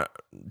 I want to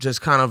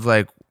just kind of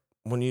like,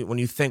 when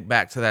you think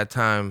back to that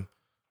time,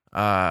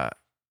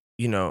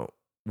 you know,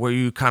 were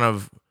you kind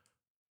of,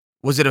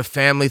 was it a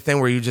family thing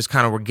where you just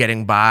kind of were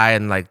getting by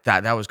and like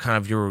that was kind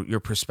of your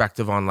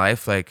perspective on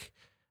life? Like,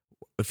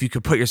 if you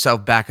could put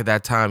yourself back at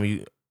that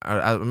time,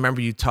 I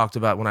remember you talked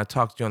about, when I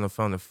talked to you on the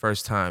phone the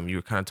first time, you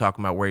were kind of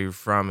talking about where you're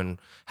from and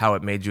how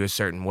it made you a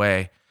certain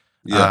way.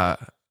 Yeah.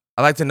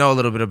 I'd like to know a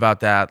little bit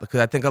about that, because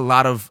I think a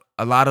lot of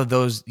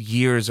those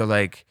years are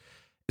like,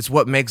 it's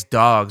what makes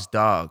dogs.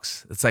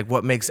 It's like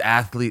what makes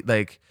athlete,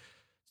 like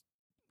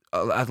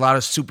a lot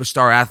of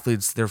superstar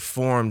athletes, they're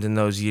formed in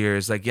those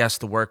years. Like, yes,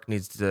 the work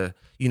needs to,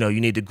 you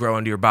need to grow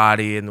into your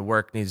body and the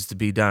work needs to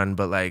be done,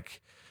 but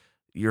like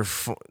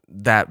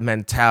that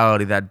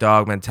mentality, that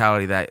dog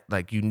mentality, that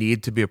like you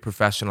need to be a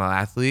professional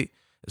athlete,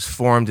 is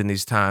formed in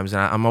these times.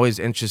 And I'm always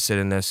interested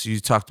in this. You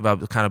talked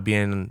about kind of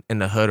being in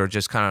the hood, or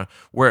just kind of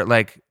where,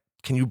 like,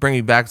 can you bring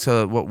me back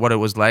to what it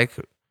was like,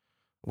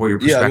 where your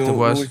perspective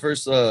was? When we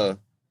first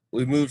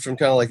we moved from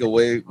kind of like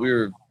away, we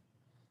were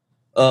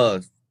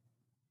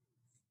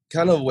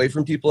kind of away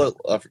from people.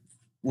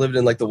 Lived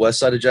in like the west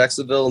side of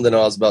Jacksonville, and then I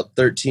was about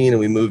 13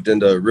 and we moved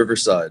into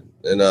Riverside.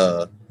 And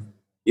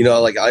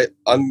like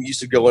I'm used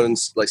to going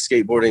like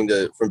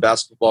skateboarding from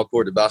basketball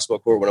court to basketball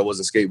court when I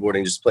wasn't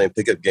skateboarding, just playing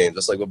pickup games.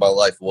 That's like what my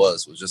life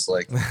was just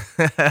like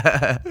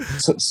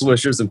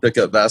swishers and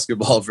pickup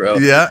basketball, bro.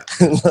 Yeah.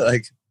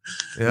 Like,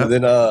 yeah. And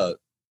then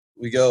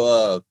we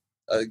go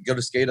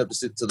to skate up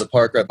to the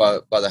park right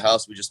by the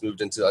house we just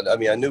moved into. I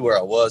mean, I knew where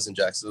I was in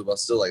Jacksonville, but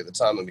still, like, at the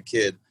time I'm a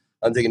kid,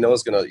 I'm thinking no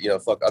one's gonna,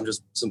 fuck. I'm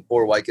just some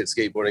poor white kid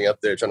skateboarding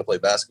up there trying to play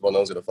basketball. No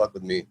one's gonna fuck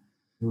with me.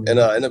 Mm-hmm. And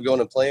I ended up going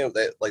and playing.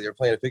 Like, they're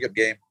playing a pickup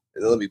game,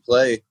 and they let me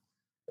play.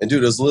 And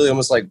dude, it was literally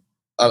almost like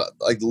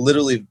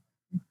literally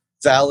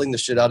fouling the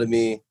shit out of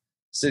me.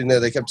 Sitting there,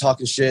 they kept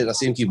talking shit, and I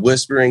see them keep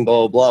whispering,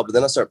 blah blah blah. But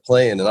then I start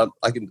playing, and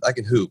I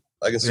can hoop.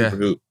 I can super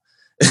hoop.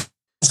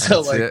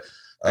 So like,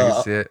 I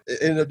can see it. It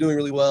ended up doing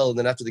really well. And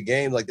then after the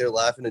game, like, they're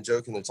laughing and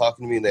joking and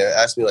talking to me, and they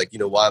asked me like,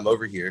 why I'm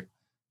over here. And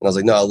I was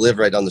like, no, I live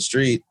right down the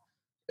street.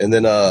 And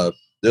then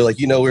they're like,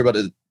 we're about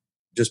to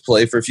just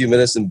play for a few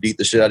minutes and beat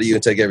the shit out of you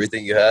and take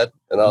everything you had.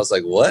 And I was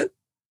like, what?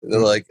 And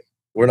they're like,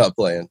 we're not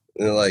playing.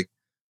 And they're like,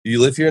 do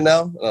you live here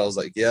now? And I was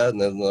like, yeah.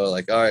 And then they're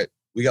like, all right,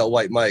 we got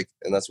White Mike.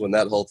 And that's when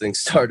that whole thing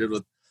started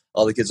with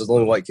all the kids. I was the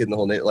only white kid in the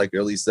whole like, or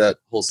at least that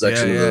whole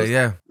section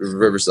of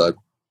Riverside.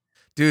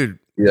 Dude.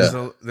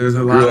 Yeah. There's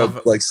a lot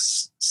of like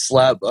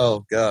slap.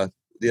 Oh God.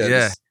 Yeah.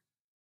 Yeah.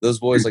 Those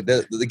boys, like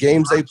the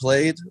games they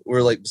played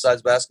were like,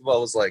 besides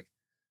basketball, was like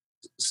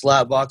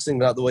slap boxing,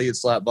 not the way you'd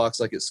slap box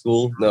like at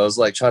school. No, it was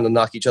like trying to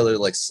knock each other,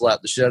 like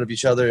slap the shit out of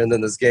each other. And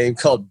then this game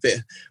called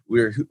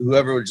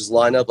whoever would just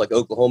line up like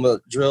Oklahoma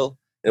drill.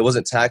 It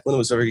wasn't tackling. It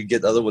was whoever could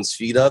get the other one's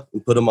feet up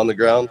and put them on the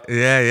ground.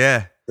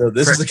 Yeah. So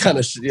this is the kind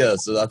of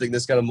so I think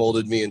this kind of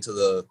molded me into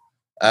the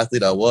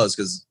athlete I was,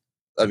 because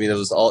I mean, it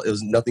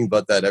was nothing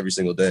but that every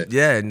single day.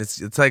 Yeah, and it's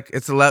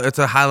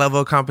a high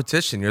level of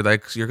competition. You're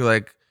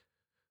like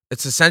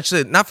it's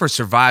essentially not for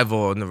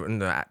survival in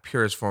the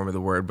purest form of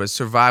the word, but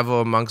survival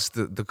amongst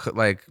the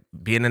like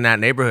being in that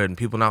neighborhood and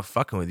people not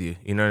fucking with you.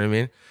 You know what I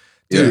mean?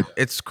 Dude,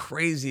 It's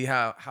crazy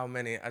how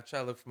many. I try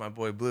to look for my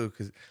boy Blue,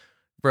 because,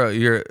 bro,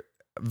 you're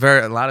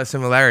a lot of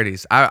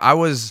similarities.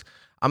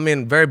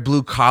 I'm very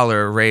blue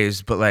collar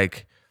raised, but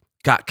like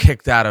got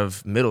kicked out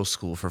of middle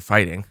school for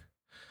fighting.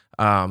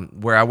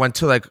 Where I went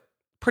to like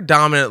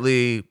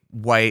predominantly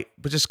white,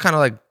 but just kind of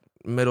like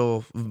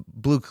middle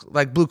blue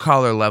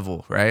collar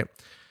level, right?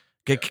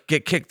 Get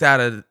kicked out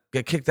of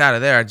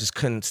there. I just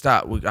couldn't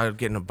stop. I was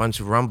getting a bunch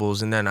of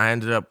rumbles, and then I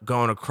ended up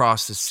going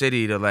across the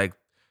city to like,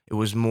 it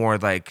was more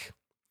like,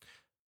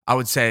 I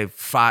would say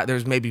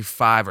there's maybe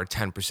 5 or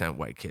 10%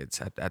 white kids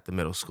at the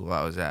middle school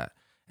I was at,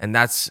 and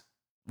that's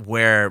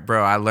where,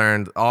 bro, I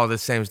learned all the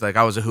same. Like,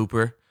 I was a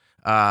hooper.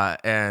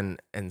 And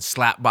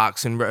slap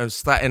boxing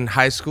in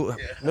high school,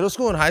 middle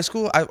school and high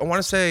school. I want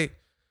to say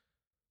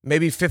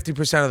maybe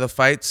 50% of the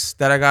fights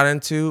that I got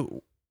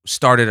into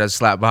started as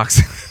slap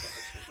boxing.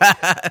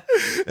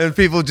 And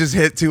people just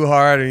hit too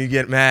hard and you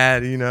get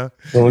mad,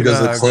 Someone goes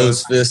with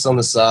closed fists on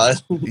the side.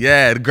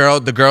 Yeah,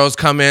 the girls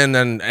come in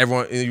and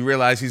you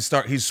realize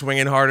he's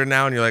swinging harder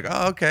now, and you're like,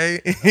 oh, okay.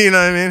 You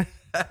know what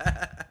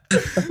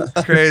I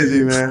mean?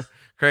 Crazy, man.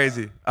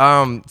 Crazy.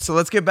 So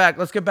let's get back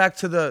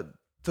to the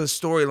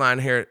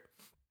storyline here.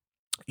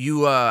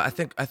 You I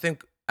think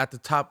at the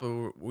top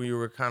of where you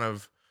were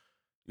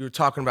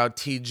talking about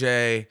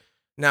TJ.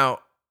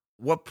 Now,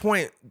 what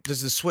point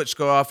does the switch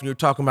go off and you're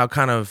talking about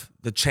kind of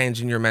the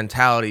change in your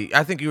mentality?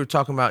 I think you were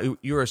talking about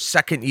you were a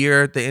second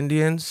year at the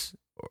Indians,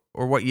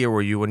 or what year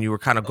were you when you were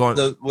kind of going?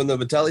 When the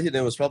mentality hit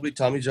in was probably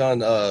Tommy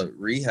John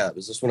rehab.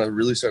 Is this when I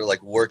really started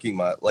like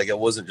working I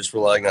wasn't just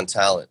relying on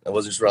talent. I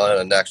wasn't just relying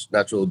on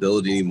natural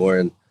ability anymore,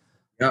 and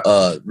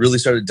really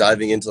started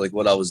diving into like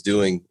what I was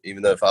doing,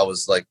 even though if I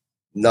was like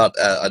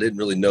I didn't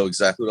really know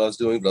exactly what I was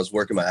doing, but I was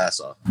working my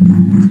ass off.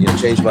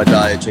 Changed my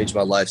diet, changed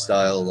my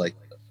lifestyle. Like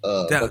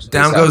down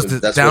goes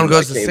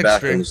the sixth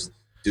string.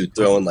 Dude,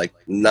 throwing like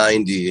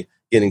 90,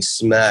 getting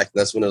smacked.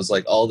 That's when it was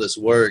like all this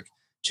work,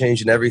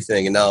 changing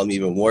everything, and now I'm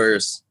even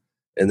worse.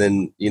 And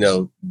then, you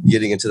know,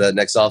 getting into that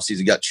next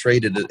offseason, got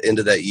traded at the end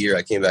of that year.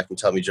 I came back from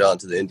Tommy John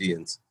to the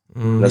Indians.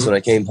 And that's when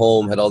I came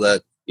home, had all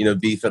that, you know,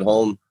 beef at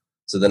home.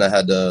 So then I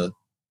had to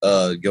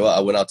go out.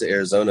 I went out to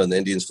Arizona, and the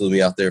Indians flew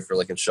me out there for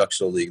like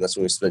instructional league. And that's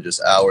when we spent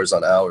just hours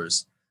on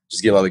hours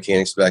just getting my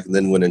mechanics back, and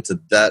then went into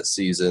that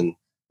season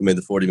and made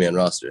the 40-man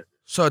roster.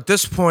 So at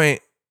this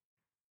point,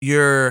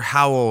 you're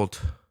how old?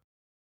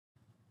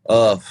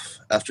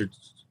 After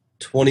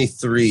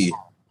 23.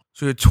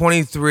 So you're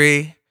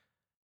 23.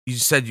 You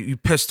said you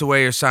pissed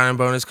away your signing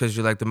bonus because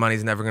you're like, the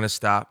money's never going to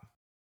stop.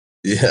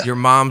 Yeah. Your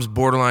mom's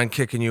borderline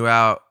kicking you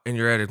out, and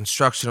you're at an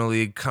instructional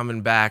league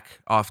coming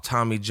back off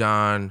Tommy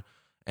John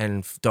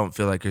and don't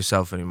feel like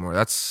yourself anymore.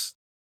 That's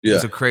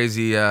a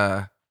crazy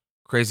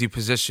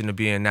position to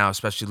be in now,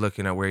 especially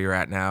looking at where you're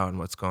at now and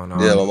what's going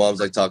on. Yeah, my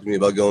mom's like talking to me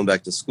about going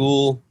back to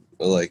school,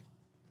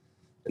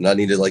 and I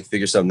need to like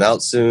figure something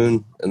out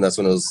soon. And that's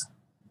when I was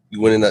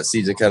winning that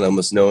season, kind of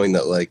almost knowing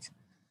that like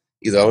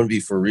either I'm gonna be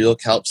for real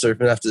couch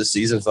surfing after the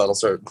season if I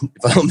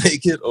don't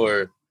make it,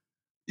 or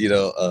you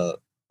know,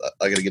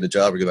 I gotta get a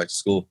job or go back to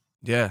school.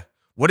 Yeah.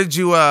 What did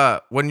you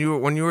when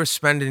you were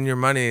spending your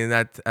money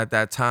at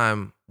that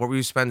time? What were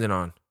you spending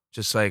on?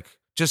 Just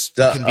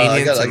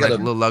convenience and like a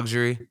little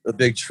luxury. A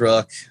big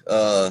truck,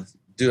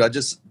 dude. I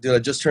just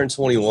turned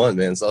 21,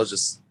 man. So I was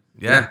just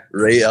I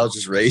was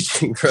just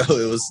raging, bro.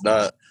 It was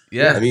not.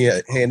 Yeah. I mean,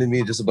 it handed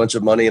me just a bunch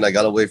of money, and I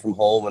got away from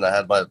home, and I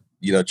had my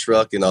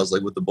truck, and I was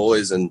like with the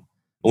boys, and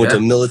I went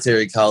to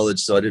military college,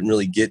 so I didn't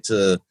really get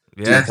to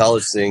do the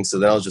college thing. So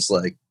then I was just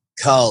like,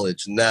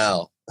 college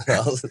now.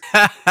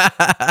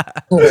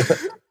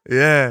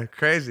 Yeah,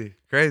 crazy.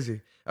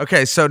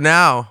 Okay, so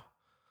now,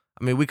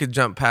 I mean, we could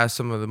jump past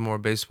some of the more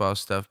baseball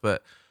stuff,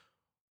 but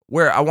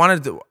where I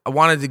wanted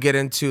to get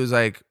into is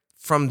like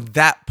from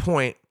that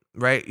point,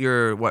 right?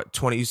 You're what,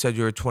 20? You said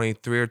you were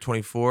 23 or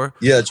 24.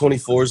 Yeah,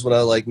 24 is when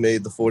I like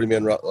made the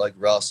 40-man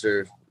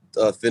roster.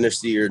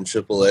 Finished the year in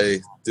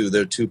AAA through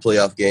their 2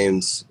 playoff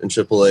games in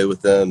AAA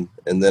with them,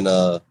 and then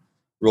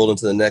rolled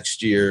into the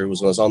next year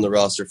was when I was on the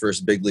roster,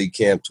 first big league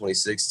camp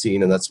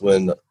 2016, and that's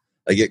when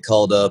I get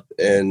called up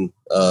and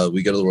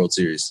we go to the World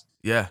Series.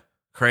 Yeah,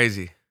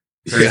 crazy,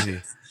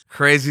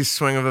 crazy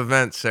swing of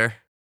events, sir.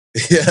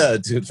 Yeah,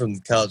 dude,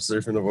 from couch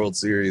surfing the World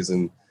Series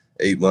in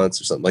 8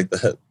 months or something like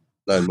that,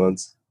 9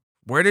 months.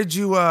 Where did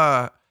you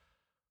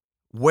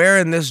where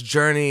in this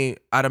journey,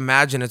 I'd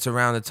imagine it's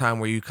around the time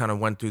where you kind of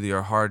went through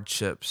your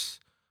hardships,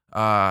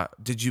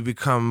 did you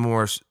become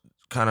more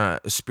kind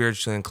of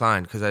spiritually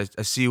inclined? Because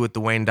I see you with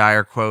the Wayne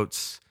Dyer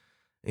quotes,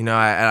 you know,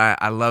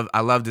 I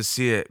love to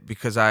see it,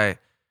 because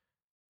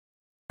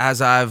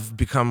as I've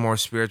become more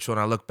spiritual and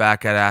I look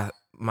back at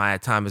my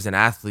time as an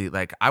athlete,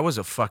 like I was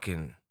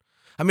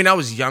I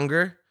was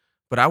younger,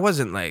 but I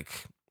wasn't like,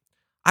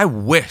 I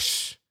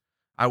wish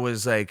I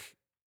was like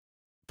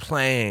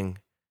playing,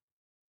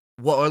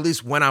 well, or at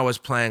least when I was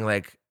playing,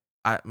 like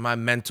my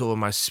mental and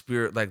my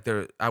spirit, like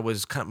I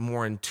was kind of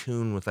more in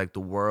tune with like the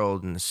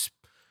world and the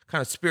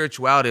kind of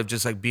spirituality of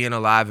just like being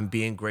alive and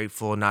being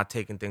grateful and not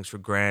taking things for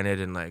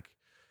granted, and like,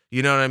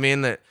 you know what I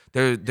mean? That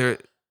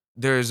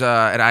there's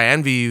and I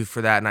envy you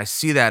for that, and I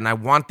see that, and I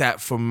want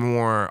that for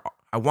more.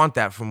 I want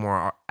that for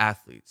more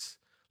athletes.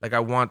 Like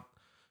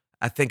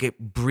I think it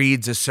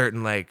breeds a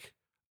certain like,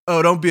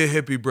 oh, don't be a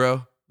hippie,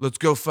 bro. Let's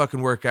go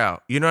fucking work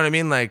out. You know what I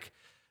mean? Like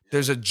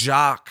there's a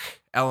jock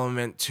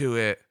element to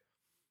it,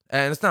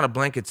 and it's not a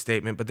blanket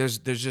statement, but there's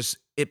just,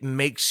 it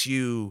makes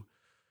you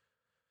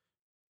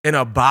in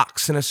a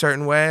box in a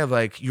certain way of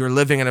like you're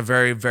living in a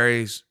very,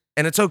 very,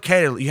 and it's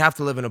okay. You have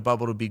to live in a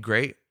bubble to be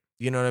great.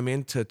 You know what I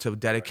mean? To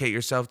dedicate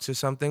yourself to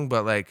something,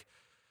 but like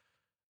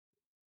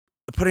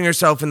putting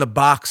yourself in the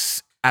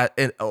box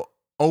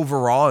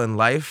overall in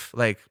life,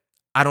 like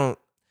I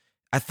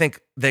think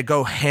they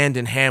go hand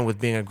in hand with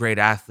being a great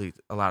athlete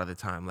a lot of the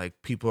time. Like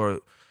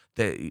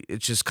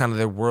it's just kind of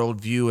their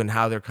worldview and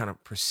how they're kind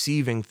of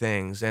perceiving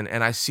things. And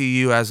I see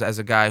you as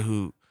a guy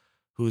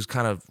who's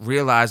kind of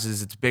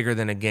realizes it's bigger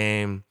than a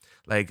game.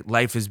 Like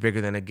life is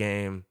bigger than a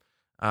game.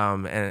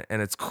 And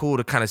it's cool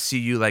to kind of see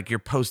you, like you're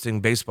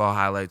posting baseball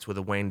highlights with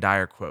a Wayne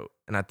Dyer quote.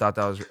 And I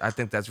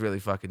think that's really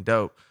fucking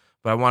dope.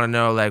 But I want to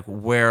know like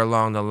where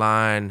along the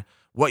line,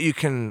 what you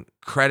can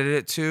credit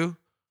it to,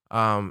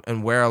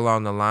 and where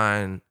along the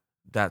line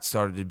that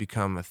started to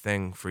become a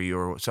thing for you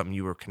or something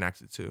you were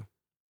connected to.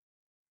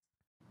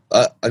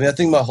 I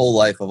think my whole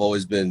life I've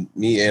always been,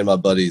 me and my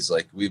buddies,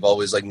 like we've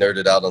always like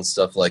nerded out on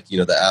stuff like, you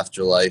know, the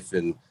afterlife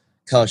and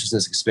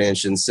consciousness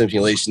expansion,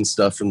 simulation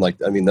stuff from like,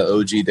 the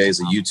OG days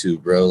of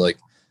YouTube, bro. Like,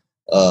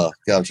 God,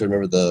 I'm trying to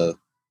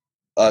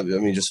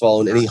remember just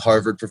following any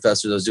Harvard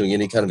professor that was doing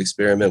any kind of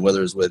experiment, whether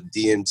it was with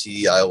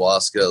DMT,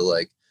 ayahuasca,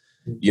 like,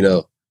 you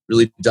know,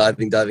 really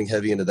diving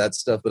heavy into that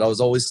stuff. But I was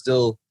always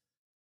still,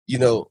 you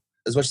know,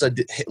 as much as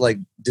I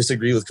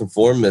disagree with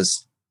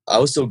conformists, I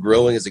was still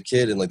growing as a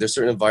kid, and like there's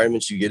certain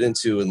environments you get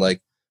into, and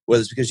like whether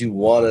it's because you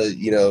want to,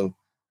 you know,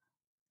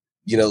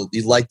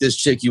 you like this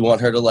chick, you want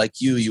her to like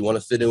you want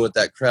to fit in with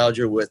that crowd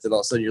you're with, and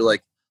all of a sudden you're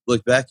like,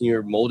 look back and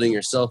you're molding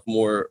yourself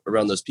more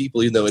around those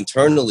people, even though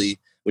internally,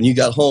 when you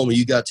got home or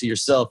you got to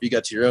yourself, you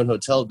got to your own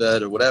hotel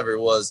bed or whatever it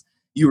was,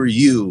 you were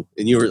you.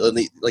 And you were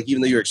like,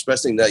 even though you were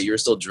expressing that, you were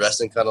still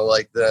dressing kind of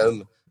like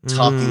them,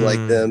 talking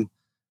like them.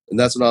 And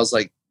that's when I was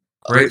like,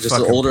 just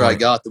the older I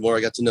got, the more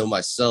I got to know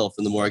myself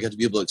and the more I got to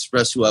be able to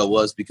express who I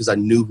was because I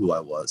knew who I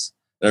was.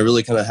 And I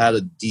really kind of had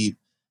a deep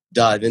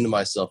dive into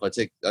myself. I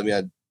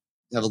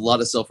have a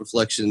lot of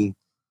self-reflection.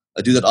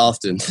 I do that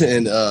often,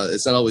 and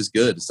it's not always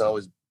good. It's not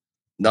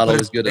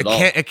always good at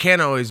all. It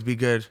can't always be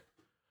good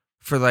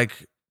for like,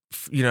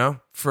 you know,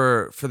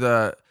 for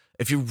the,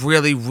 if you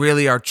really,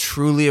 really are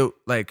truly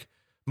like,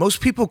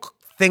 most people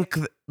think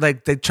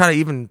like they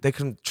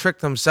can trick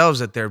themselves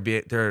that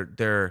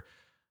their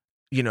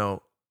you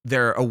know,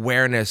 their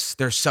awareness,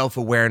 their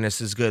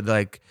self-awareness is good.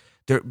 Like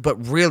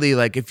but really,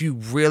 like if you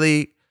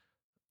really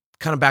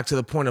kind of back to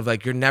the point of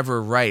like, you're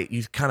never right.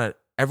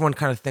 Everyone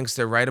kind of thinks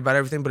they're right about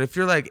everything. But if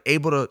you're like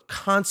able to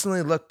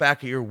constantly look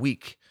back at your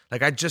week,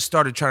 like I just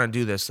started trying to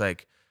do this,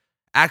 like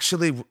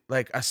actually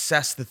like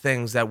assess the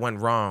things that went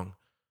wrong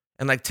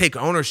and like take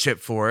ownership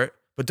for it,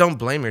 but don't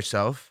blame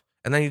yourself.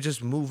 And then you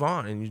just move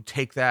on and you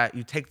take that,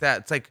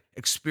 it's like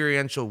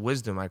experiential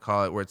wisdom, I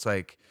call it, where it's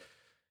like,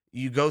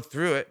 you go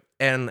through it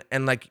and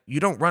like you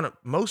don't run it.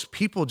 Most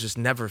people just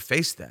never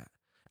face that.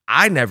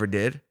 I never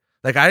did.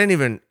 Like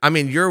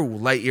you're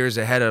light years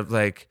ahead of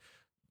like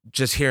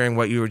just hearing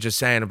what you were just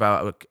saying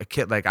about a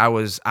kid. Like I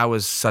was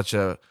such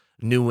a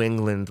New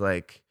England,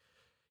 like,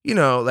 you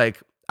know,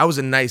 like I was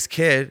a nice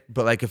kid,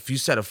 but like if you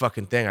said a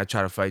fucking thing, I'd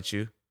try to fight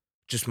you.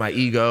 Just my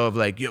ego of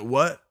like, yo,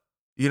 what?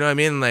 You know what I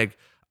mean? Like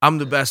I'm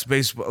the best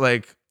baseball.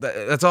 Like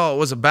that's all it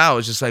was about. It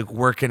was just like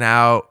working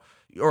out,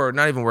 or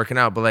not even working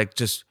out, but like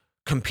just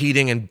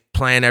competing and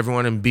playing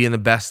everyone and being the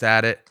best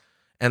at it.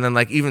 And then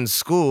like even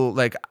school,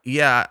 like,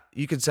 yeah,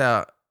 you could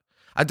say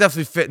I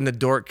definitely fit in the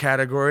dork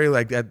category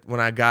like that when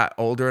I got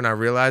older and I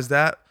realized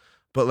that.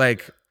 But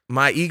like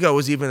my ego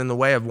was even in the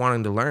way of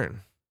wanting to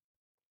learn.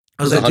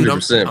 I was like, dude,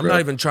 I'm not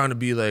even trying to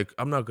be like,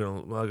 I'm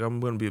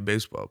gonna be a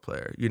baseball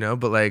player, you know?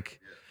 But like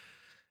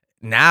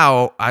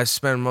now I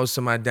spend most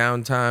of my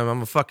downtime,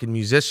 I'm a fucking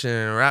musician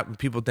and rap, and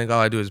people think all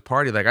I do is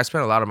party. Like I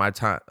spend a lot of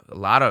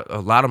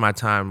my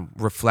time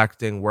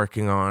reflecting,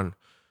 working on,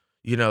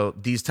 you know,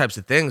 these types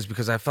of things,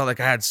 because I felt like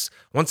I had,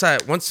 once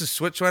the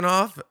switch went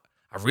off,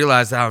 I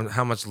realized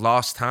how much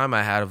lost time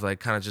I had of like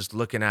kind of just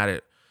looking at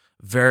it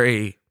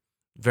very,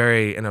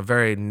 very in a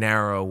very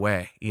narrow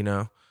way, you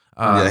know?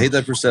 I hate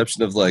that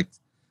perception of like,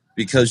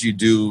 because you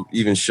do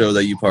even show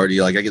that you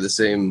party, like I get the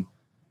same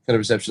kind of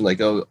perception,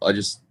 like, oh,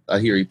 I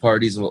hear he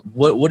parties, and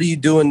what are you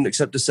doing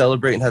except to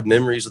celebrate and have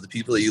memories of the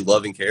people that you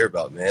love and care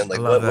about, man? Like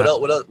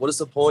what is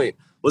the point?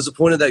 What's the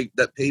point of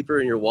that paper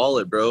in your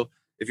wallet, bro?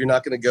 If you're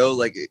not gonna go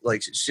like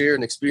share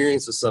an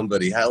experience with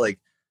somebody, how like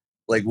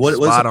what's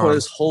the point of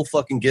this whole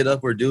fucking get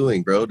up we're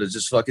doing, bro? To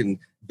just fucking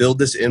build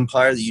this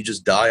empire that you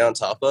just die on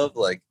top of,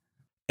 like.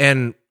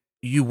 And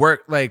you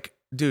work like,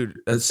 dude,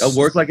 I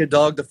work like a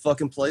dog to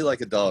fucking play like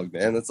a dog,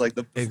 man. That's like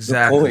the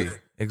point.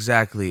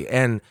 Exactly.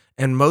 And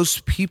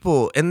most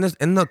people in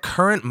the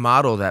current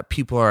model that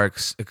people are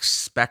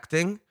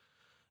expecting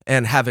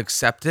and have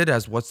accepted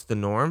as what's the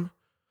norm,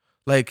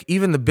 like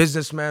even the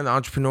businessmen, the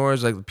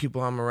entrepreneurs, like the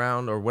people I'm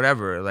around or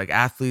whatever, like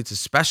athletes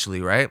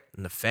especially, right?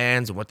 And the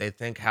fans and what they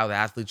think, how the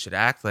athletes should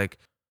act. Like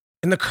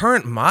in the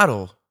current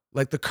model,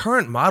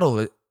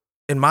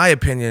 in my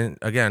opinion,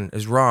 again,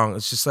 is wrong.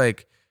 It's just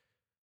like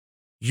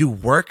you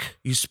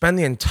spend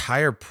the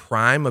entire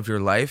prime of your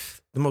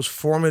life, the most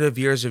formative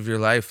years of your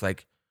life,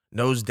 like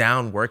nose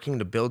down working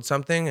to build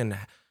something. And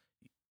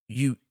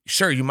you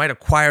might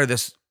acquire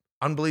this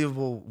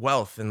unbelievable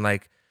wealth, and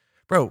like,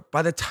 bro,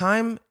 by the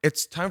time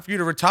it's time for you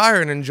to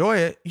retire and enjoy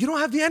it, you don't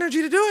have the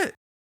energy to do it.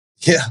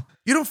 Yeah.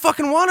 You don't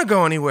fucking want to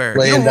go anywhere.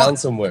 Laying down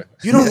somewhere.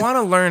 You don't want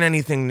to learn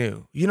anything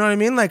new. You know what I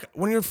mean? Like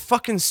when you're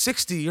fucking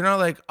 60, you're not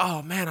like,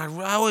 oh man,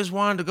 I always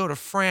wanted to go to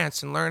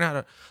France and learn how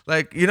to,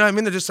 like, you know what I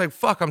mean? They're just like,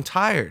 fuck, I'm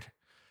tired.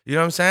 You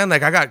know what I'm saying?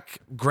 Like I got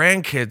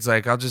grandkids,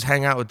 like I'll just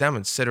hang out with them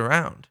and sit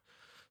around.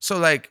 So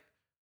like,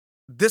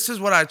 this is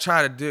what I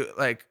try to do.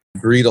 Like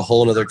breed a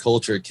whole nother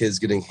culture of kids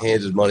getting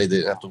handed money they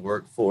didn't have to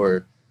work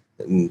for.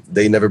 And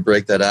they never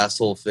break that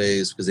asshole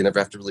phase because they never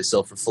have to really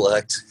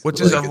self-reflect.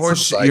 Which is a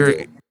horse.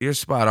 You're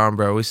spot on,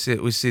 bro. We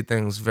see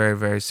things very,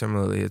 very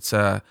similarly. It's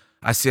I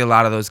see a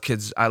lot of those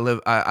kids. I live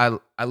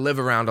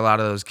around a lot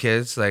of those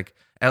kids. Like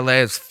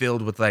LA is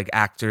filled with like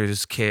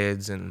actors,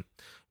 kids, and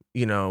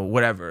you know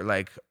whatever,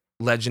 like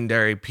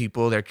legendary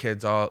people. Their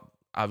kids all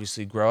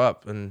obviously grow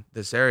up in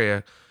this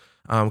area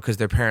because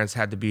their parents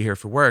had to be here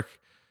for work,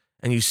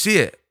 and you see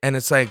it, and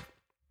it's like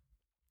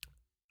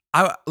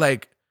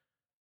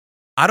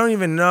I don't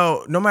even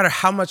know, no matter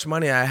how much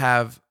money I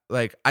have,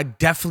 like I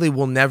definitely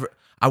will never,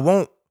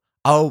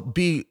 I'll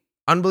be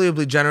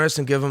unbelievably generous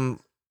and give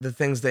them the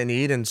things they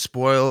need and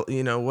spoil,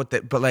 you know,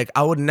 but like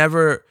I would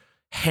never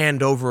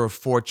hand over a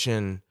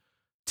fortune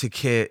to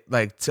kid.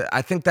 I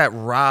think that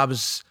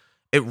robs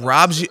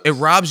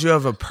you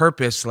of a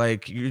purpose.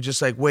 Like you're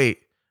just like,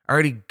 wait, I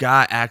already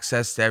got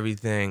access to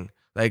everything.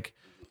 Like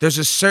there's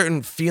a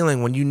certain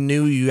feeling when you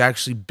knew you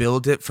actually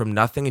built it from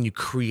nothing and you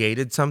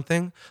created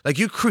something. Like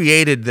you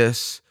created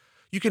this.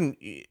 You can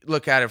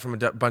look at it from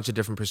a bunch of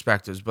different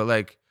perspectives, but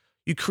like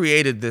you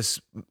created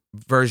this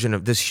version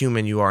of this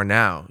human you are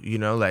now, you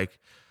know, like,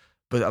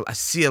 but I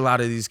see a lot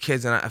of these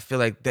kids and I feel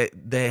like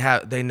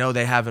they know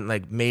they haven't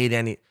like made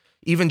any,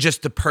 even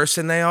just the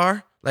person they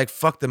are, like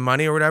fuck the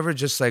money or whatever,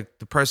 just like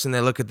the person they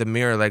look at the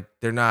mirror, like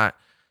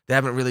they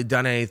haven't really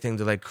done anything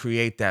to like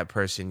create that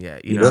person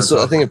yet. You know, that's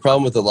what I think. A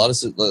problem with a lot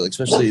of, like,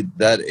 especially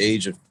that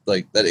age of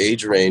like that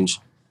age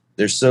range,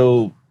 they're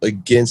so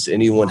against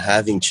anyone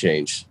having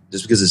change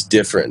just because it's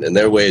different and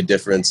their way of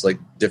difference, like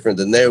different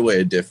than their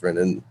way of different,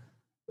 and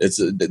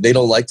they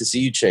don't like to see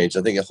you change.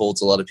 I think it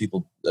holds a lot of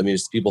people. I mean,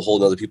 it's people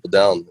holding other people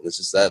down, and it's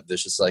just that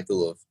vicious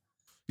cycle of.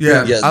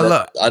 Yeah,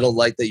 I don't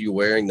like that you're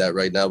wearing that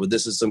right now, but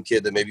this is some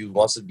kid that maybe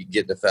wants to be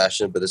getting a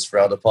fashion, but is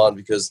frowned upon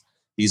because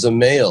he's a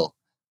male.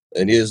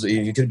 And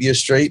he could be a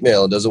straight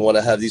male and doesn't want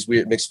to have these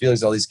weird mixed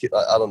feelings. All these kids,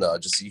 I don't know.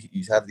 Just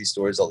you have these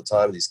stories all the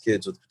time. These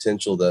kids with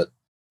potential that,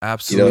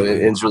 absolutely,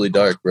 it ends really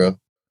dark, bro.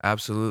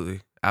 Absolutely.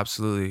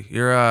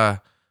 You're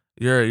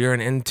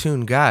an in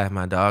tune guy,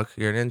 my dog.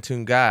 You're an in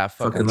tune guy. I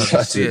fucking love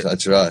to see it. I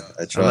try.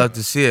 I love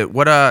to see it.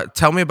 What?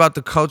 Tell me about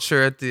the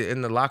culture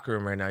in the locker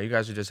room right now. You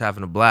guys are just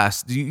having a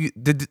blast.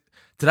 Did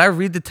I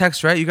read the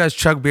text right? You guys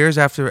chug beers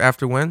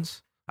after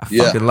wins. I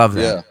fucking love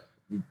that. Yeah.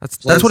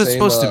 That's what it's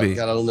supposed to be.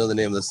 God, I don't know the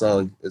name of the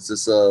song. It's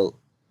this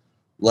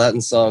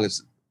Latin song.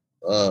 It's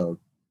but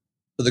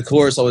the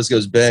chorus always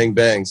goes bang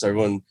bang, so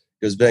everyone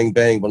goes bang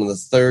bang. But on the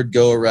third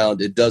go around,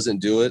 it doesn't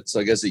do it.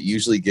 So I guess it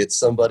usually gets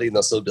somebody, and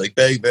they'll still be like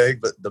bang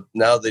bang. But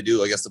now they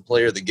do. I guess the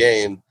player of the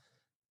game,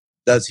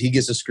 he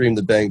gets to scream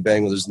the bang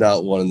bang when there's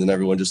not one, and then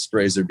everyone just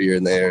sprays their beer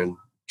in the air and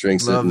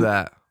drinks it. Love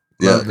that.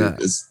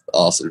 It's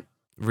awesome.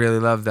 Really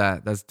love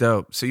that. That's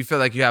dope. So you feel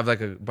like you have like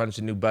a bunch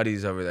of new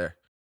buddies over there.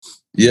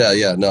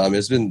 Yeah. No, I mean,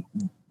 it's been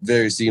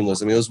very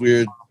seamless. I mean, it was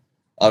weird,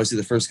 obviously,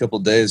 the first couple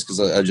of days because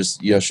I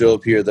just, show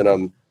up here, then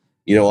I'm,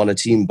 on a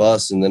team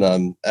bus, and then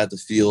I'm at the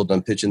field, and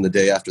I'm pitching the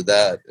day after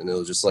that. And it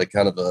was just like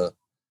kind of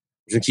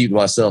just keep to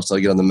myself till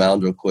I get on the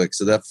mound real quick.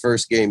 So that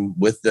first game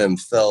with them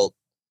felt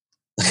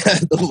like I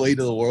had the weight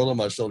of the world on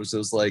my shoulders. So it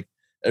was like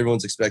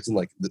everyone's expecting,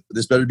 like,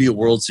 this better be a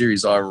World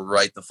Series arm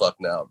right the fuck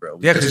now, bro.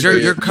 Yeah, because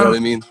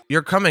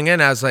you're coming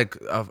in as like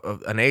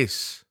an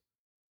ace.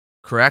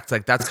 Correct?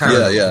 Like that's kind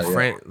of the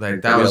frame.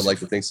 Like that I'd like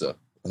to think so.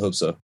 I hope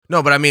so.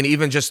 No, but I mean,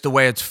 even just the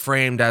way it's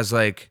framed as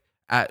like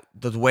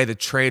the way the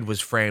trade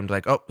was framed,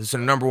 like, oh, this is a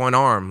number one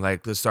arm.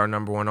 Like this is our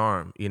number one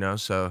arm.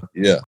 So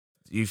yeah,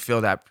 you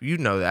feel that, you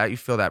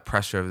feel that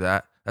pressure of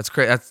that. That's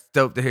great. That's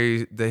dope to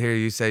hear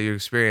you say you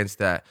experienced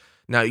that.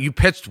 Now you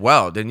pitched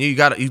well. Then you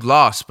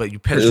lost, but you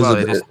pitched well.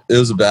 It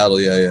was a battle.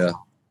 Yeah.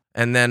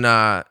 And then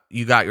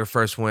you got your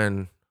first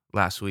win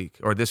last week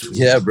or this week.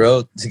 Yeah,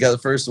 bro. He got the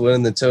first win,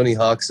 and then Tony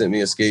Hawk sent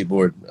me a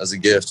skateboard as a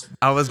gift.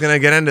 I was going to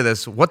get into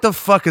this. What the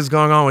fuck is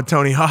going on with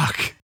Tony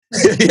Hawk?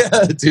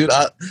 Yeah, dude.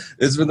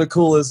 It's been the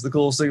coolest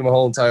thing of my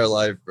whole entire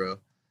life, bro.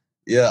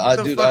 Yeah,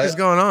 what the fuck is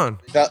going on?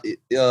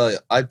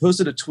 I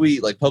posted a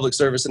tweet, like, public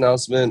service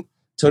announcement.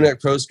 Tony Hawk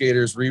Pro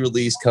Skaters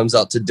re-release comes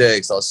out today,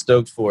 because I was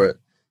stoked for it.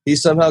 He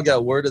somehow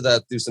got word of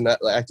that through some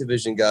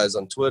Activision guys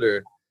on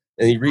Twitter.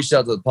 And he reached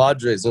out to the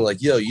Padres and they're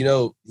like, yo,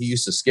 he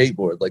used to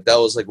skateboard. Like, that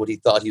was like what he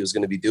thought he was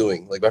going to be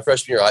doing. Like, my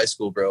freshman year of high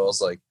school, bro, I was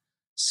like,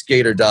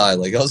 skate or die.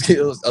 Like, I was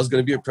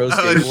going to be a pro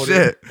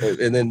skateboarder. Shit.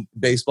 And then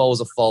baseball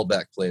was a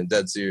fallback plan,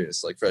 dead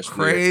serious, like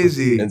freshman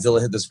year. Until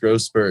I hit this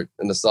growth spurt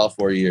in the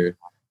sophomore year.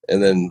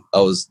 And then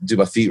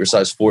my feet were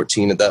size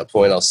 14 at that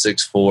point. I was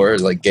 6'4",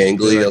 like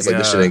gangly. I was like,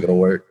 this shit ain't going to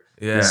work.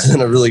 Yeah. So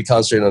then I really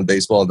concentrated on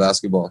baseball and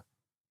basketball.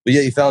 But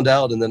yeah, he found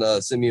out and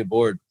then sent me a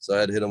board. So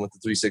I had to hit him with the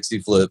 360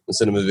 flip and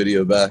send him a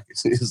video back.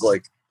 He was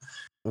like,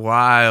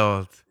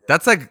 wild.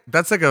 That's like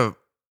an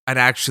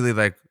actually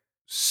like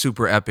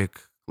super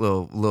epic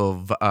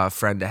little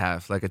friend to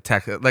have, like a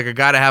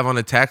guy to have on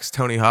a text.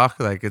 Tony Hawk,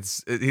 like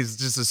he's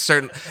just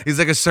he's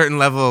like a certain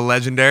level of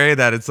legendary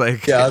that it's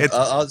like. Yeah,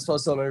 I was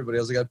telling everybody,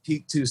 I was like, I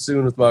peaked too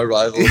soon with my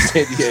arrival in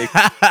San Diego.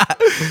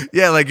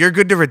 Yeah, like you're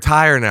good to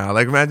retire now.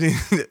 Like imagine,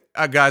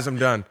 guys, I'm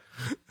done.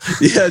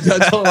 Yeah,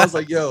 I told him, I was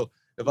like, yo.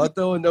 If I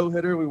throw a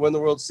no-hitter and we win the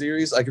World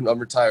Series, I'm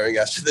retiring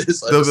after this.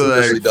 They'll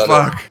be like,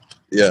 fuck.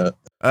 Yeah.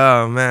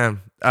 Oh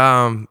man.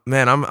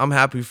 Man, I'm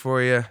happy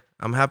for you.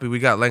 I'm happy we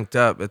got linked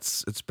up.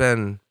 It's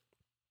been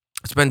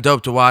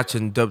dope to watch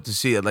and dope to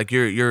see it. Like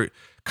you're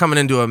coming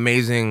into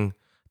amazing.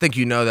 I think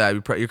you know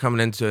that you're coming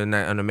into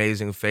an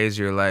amazing phase of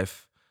your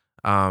life.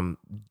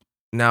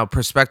 Now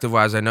perspective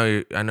wise, I know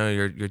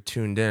you're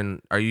tuned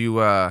in. Are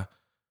you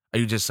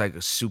just like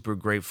a super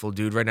grateful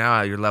dude right now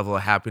at your level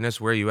of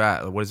happiness? Where are you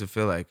at? What does it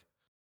feel like?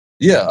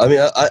 Yeah, I mean,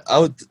 I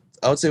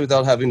would say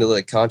without having to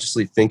like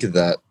consciously think of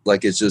that,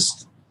 like it's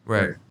just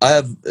right. I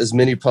have as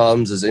many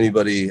problems as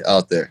anybody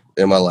out there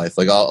in my life,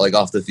 like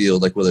off the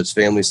field, like whether it's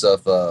family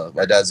stuff.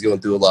 My dad's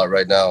going through a lot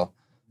right now.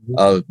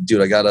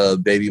 Dude, I got a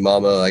baby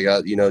mama. I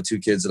got 2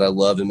 kids that I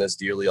love and miss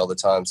dearly all the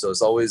time. So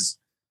it's always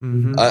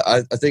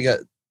I think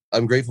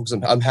I'm grateful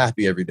because I'm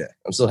happy every day.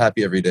 I'm still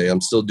happy every day.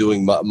 I'm still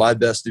doing my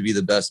best to be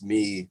the best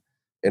me.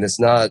 And it's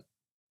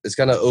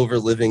kind of over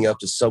living up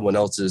to someone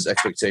else's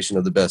expectation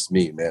of the best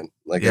me, man.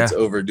 Like Yeah. it's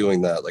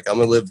overdoing that. Like I'm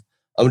gonna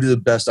do the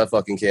best I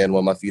fucking can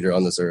while my feet are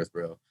on this earth,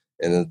 bro.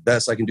 And the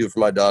best I can do for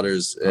my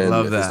daughters. I And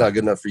love if that. it's not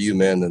good enough for you,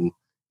 man, then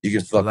you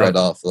can fuck love right it.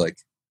 off. Like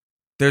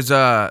There's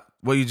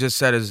what you just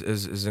said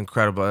is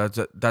incredible.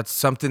 That's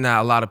something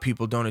that a lot of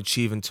people don't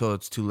achieve until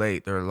it's too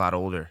late. They're a lot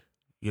older.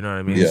 You know what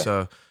I mean? Yeah.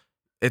 So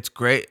it's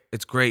great.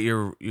 It's great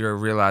you're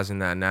realizing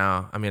that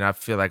now. I mean, I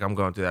feel like I'm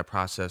going through that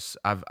process.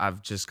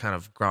 I've just kind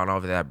of gone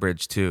over that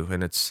bridge too,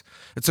 and it's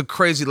a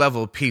crazy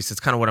level of peace. It's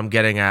kind of what I'm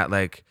getting at.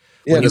 Like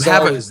yeah, when you it's not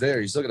have always there.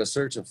 You're still gonna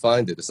search and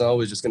find it. It's not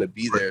always just gonna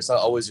be there. It's not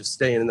always just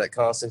staying in that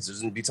constant.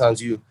 There's gonna be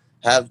times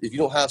if you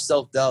don't have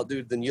self-doubt,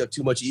 dude, then you have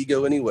too much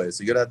ego anyway.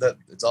 So you gotta have that.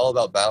 It's all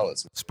about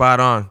balance. spot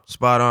on.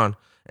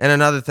 And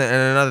another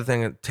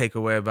thing to take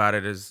away about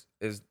it is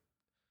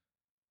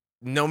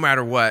no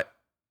matter what,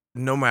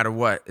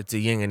 it's a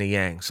yin and a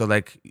yang. So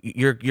like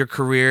your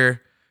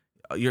career,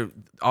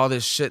 all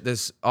this shit,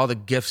 all the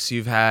gifts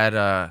you've had,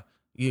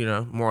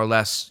 more or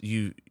less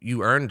you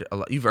earned a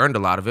lot. You've earned a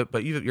lot of it,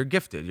 but you're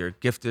gifted. You're a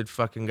gifted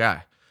fucking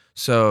guy.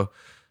 So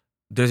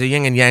there's a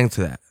yin and yang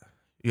to that.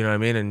 You know what I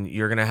mean? And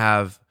you're gonna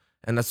have,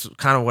 and that's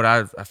kind of what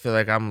I feel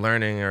like I'm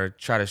learning or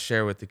try to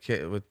share with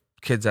with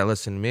kids that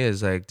listen to me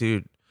is like,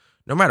 dude,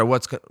 no matter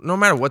what's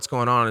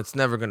going on, it's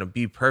never gonna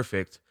be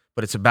perfect.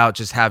 But it's about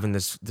just having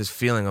this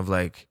feeling of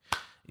like,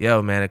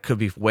 yo, man, it could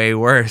be way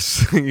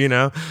worse.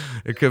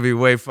 It could be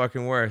way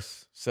fucking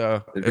worse.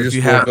 So If you're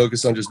just more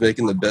focused on just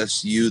making the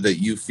best you that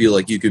you feel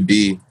like you could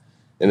be,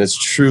 and it's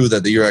true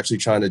that you're actually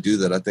trying to do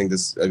that, I think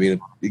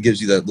it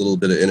gives you that little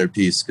bit of inner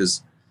peace,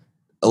 because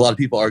a lot of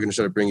people are going to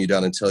try to bring you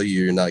down and tell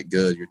you you're not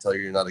good. Tell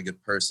you you're not a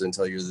good person,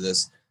 tell you you're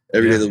this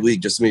every day of the week.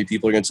 Just as many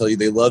people are going to tell you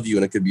they love you,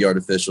 and it could be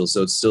artificial.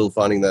 So it's still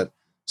finding that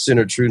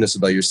center trueness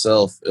about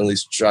yourself, and at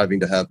least striving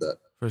to have that.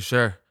 For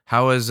sure.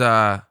 How is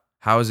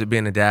it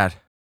being a dad?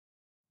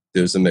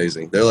 It was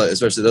amazing. They're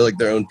like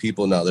their own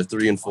people now. They're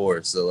 3 and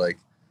 4. So like,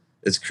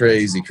 it's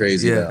crazy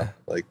now.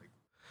 Like,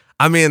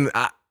 I mean,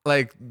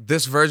 like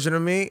this version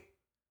of me,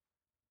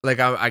 like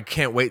I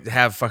can't wait to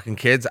have fucking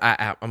kids.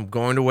 I'm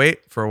going to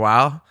wait for a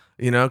while,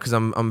 because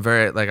I'm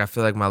very, like, I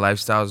feel like my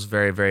lifestyle is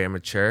very, very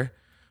immature.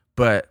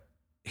 But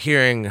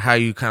hearing how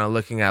you kind of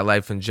looking at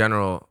life in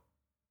general,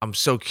 I'm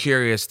so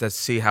curious to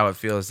see how it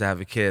feels to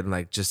have a kid, and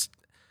like just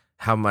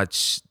how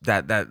much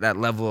that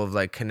level of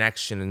like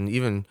connection, and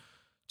even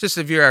just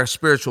if you're a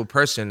spiritual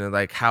person, and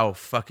like how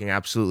fucking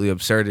absolutely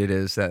absurd it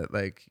is that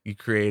like you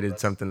created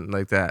something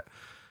like that.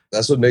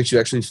 That's what makes you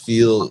actually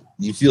feel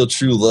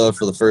true love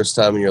for the first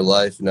time in your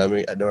life. And I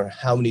mean, I don't know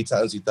how many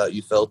times you thought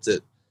you felt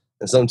it.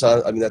 And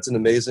sometimes, I mean, that's an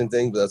amazing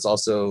thing, but that's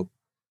also,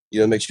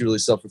 makes you really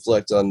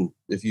self-reflect on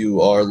if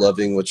you are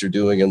loving what you're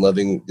doing and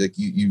loving, like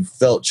you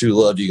felt true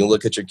love. You can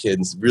look at your kid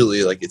and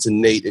really, like, it's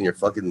innate in your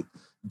fucking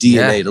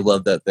DNA to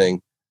love that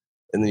thing.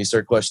 And then you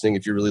start questioning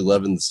if you're really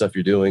loving the stuff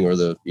you're doing or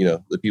the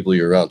people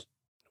you're around.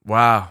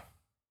 Wow.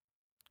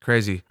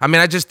 Crazy. I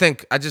mean, I just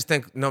think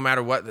no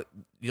matter what,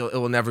 it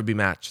will never be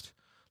matched.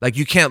 Like,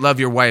 you can't love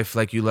your wife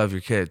like you love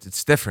your kids.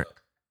 It's different.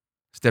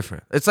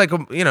 It's like,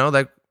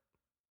 like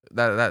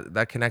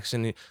that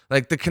connection,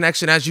 like the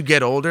connection as you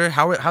get older.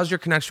 How's your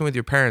connection with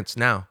your parents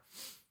now?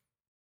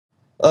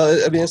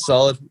 I mean, it's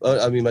solid.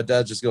 I mean, my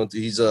dad's just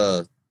he's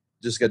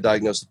just got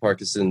diagnosed with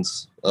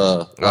Parkinson's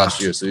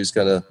last year. So he's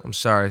kind of, I'm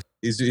sorry.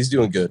 He's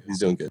doing good. He's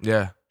doing good.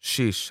 Yeah.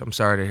 Sheesh. I'm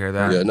sorry to hear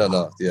that. Yeah,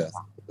 no. Yeah.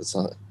 That's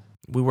not.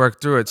 We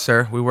work through it,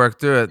 sir. We work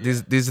through it.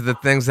 Yeah. These are the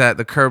things that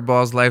the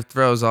curveballs life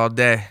throws all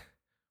day.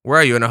 Where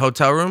are you, in a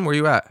hotel room? Where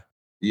you at?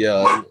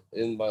 Yeah, I'm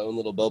in my own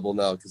little bubble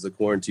now because of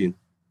quarantine.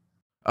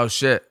 Oh,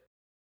 shit.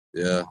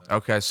 Yeah.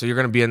 Okay, so you're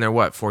going to be in there,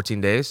 what,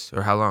 14 days?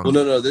 Or how long? Well,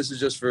 no. This is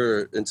just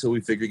until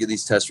we get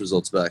these test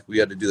results back. We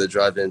had to do the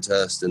drive-in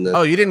test. And then.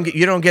 Oh, you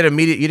don't get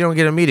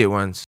immediate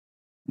ones?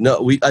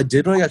 No, I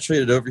did when I got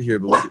traded over here,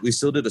 but we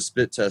still did a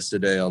spit test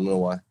today. I don't know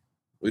why.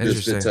 We did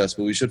a spit test,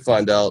 but we should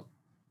find out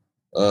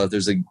if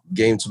there's a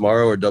game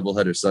tomorrow or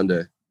doubleheader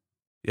Sunday.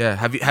 Yeah.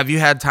 Have you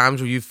had times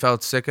where you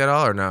felt sick at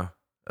all or no?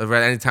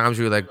 Any times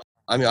where you're like,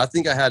 I mean, I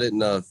think I had it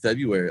in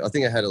February. I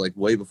think I had it like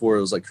way before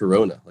it was like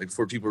Corona, like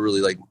before people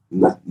really like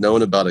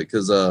knowing about it,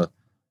 because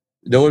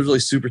no one's really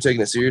super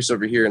taking it serious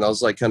over here. And I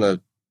was like kind of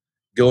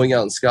going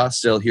out in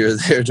Scottsdale here or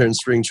there during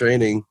spring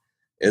training,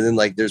 and then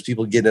like there's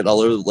people getting it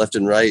all over left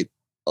and right.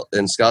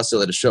 In Scottsdale,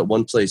 I had to shut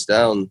one place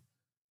down,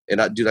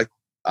 and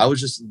I was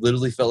just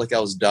literally felt like I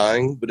was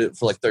dying, but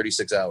for like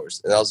 36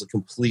 hours, and that was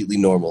completely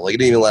normal. Like it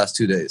didn't even last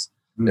 2 days,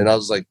 and I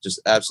was like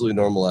just absolutely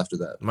normal after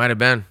that. Might have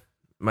been.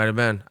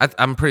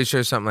 I'm pretty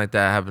sure something like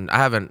that happened. I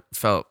haven't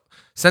felt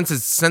since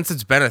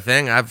it's been a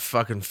thing. I've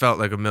fucking felt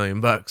like $1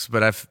 million, but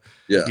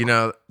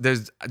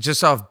there's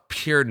just off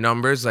pure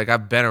numbers. Like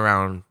I've been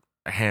around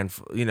a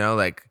handful,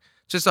 like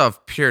just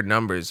off pure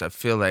numbers. I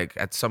feel like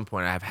at some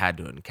point I've had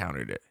to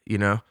encountered it,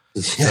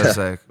 So it's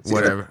like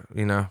whatever,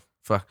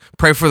 Fuck.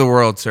 Pray for the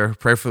world, sir.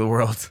 Pray for the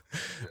world.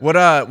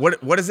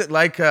 What is it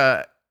like?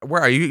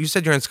 where are you? You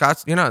said you're in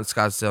Scottsdale. You're not in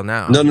Scottsdale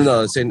now.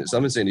 No. So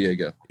I'm in San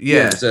Diego.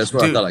 Yeah, that's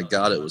where dude. I thought I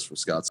got it was from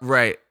Scottsdale.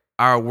 Right.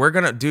 We're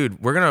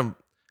gonna.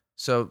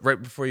 So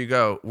right before you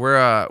go,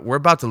 we're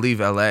about to leave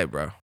LA,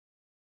 bro.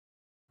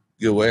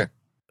 Go where?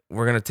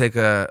 We're gonna take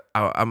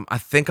I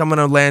think I'm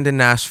gonna land in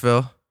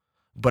Nashville,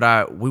 but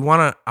I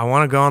wanna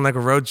go on like a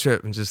road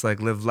trip and just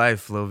like live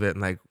life a little bit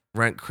and like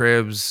rent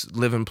cribs,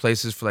 live in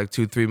places for like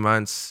 2-3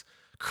 months,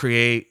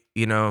 create.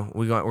 You know,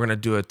 we're gonna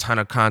do a ton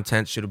of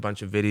content, shoot a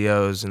bunch of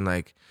videos, and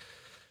like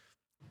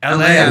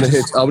LA. I'm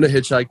gonna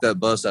hitchhike that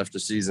bus after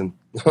season.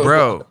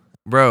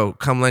 bro,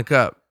 come link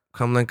up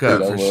Dude,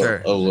 for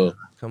sure. Oh well.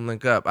 Come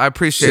link up. I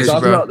appreciate you,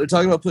 bro. They're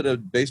talking about putting a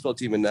baseball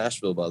team in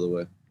Nashville, by the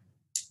way.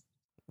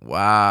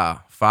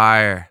 Wow,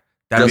 fire!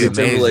 That'd be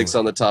amazing. Timberlake's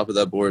on the top of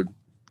that board.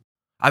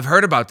 I've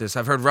heard about this.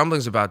 I've heard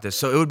rumblings about this.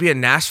 So it would be a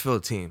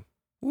Nashville team.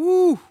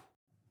 Woo!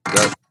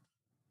 That'd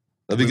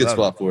be a good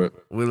spot for it.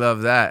 We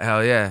love that.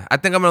 Hell yeah! I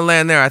think I'm gonna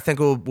land there. I think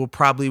we'll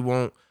probably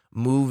won't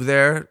move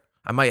there.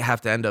 I might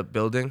have to end up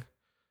building.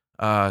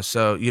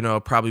 So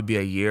it'll probably be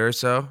a year or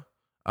so.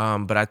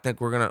 But I think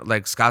we're gonna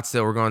like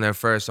Scottsdale. We're going there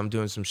first. I'm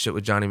doing some shit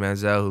with Johnny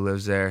Manziel, who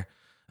lives there.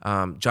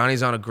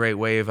 Johnny's on a great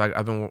wave.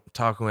 I've been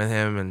talking with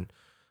him,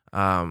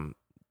 and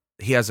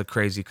he has a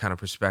crazy kind of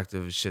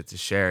perspective of shit to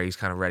share. He's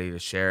kind of ready to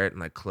share it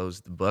and like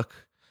close the book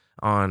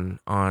on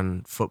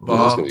football.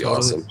 That's gonna be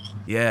awesome.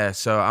 Yeah.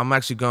 So I'm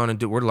actually going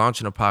to we're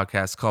launching a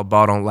podcast called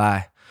Ball Don't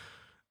Lie.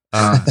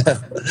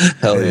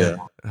 Hell yeah.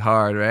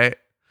 Hard, right?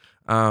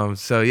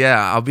 So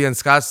yeah, I'll be in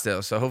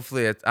Scottsdale. So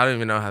hopefully, I don't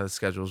even know how the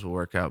schedules will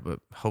work out, but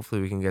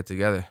hopefully we can get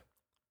together.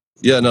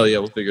 Yeah,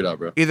 we'll figure it out,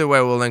 bro. Either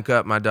way, we'll link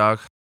up, my dog.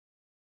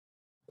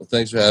 Well,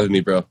 thanks for having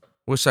me, bro.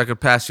 Wish I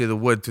could pass you the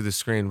wood through the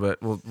screen,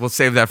 but we'll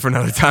save that for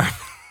another time.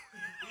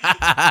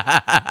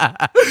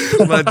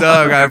 My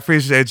dog, I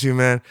appreciate you,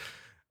 man.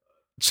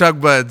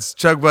 Chug Buds.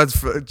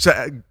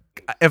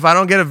 If I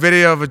don't get a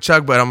video of a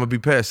Chug Bud, I'm gonna be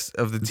pissed.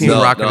 Of the team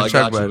rocking a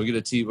Chug Bud. We're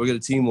gonna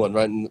team one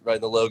right in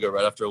the logo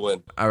right after a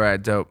win. All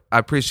right, dope. I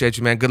appreciate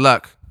you, man. Good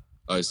luck.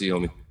 All right, see you,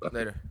 homie. Bye.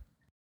 Later.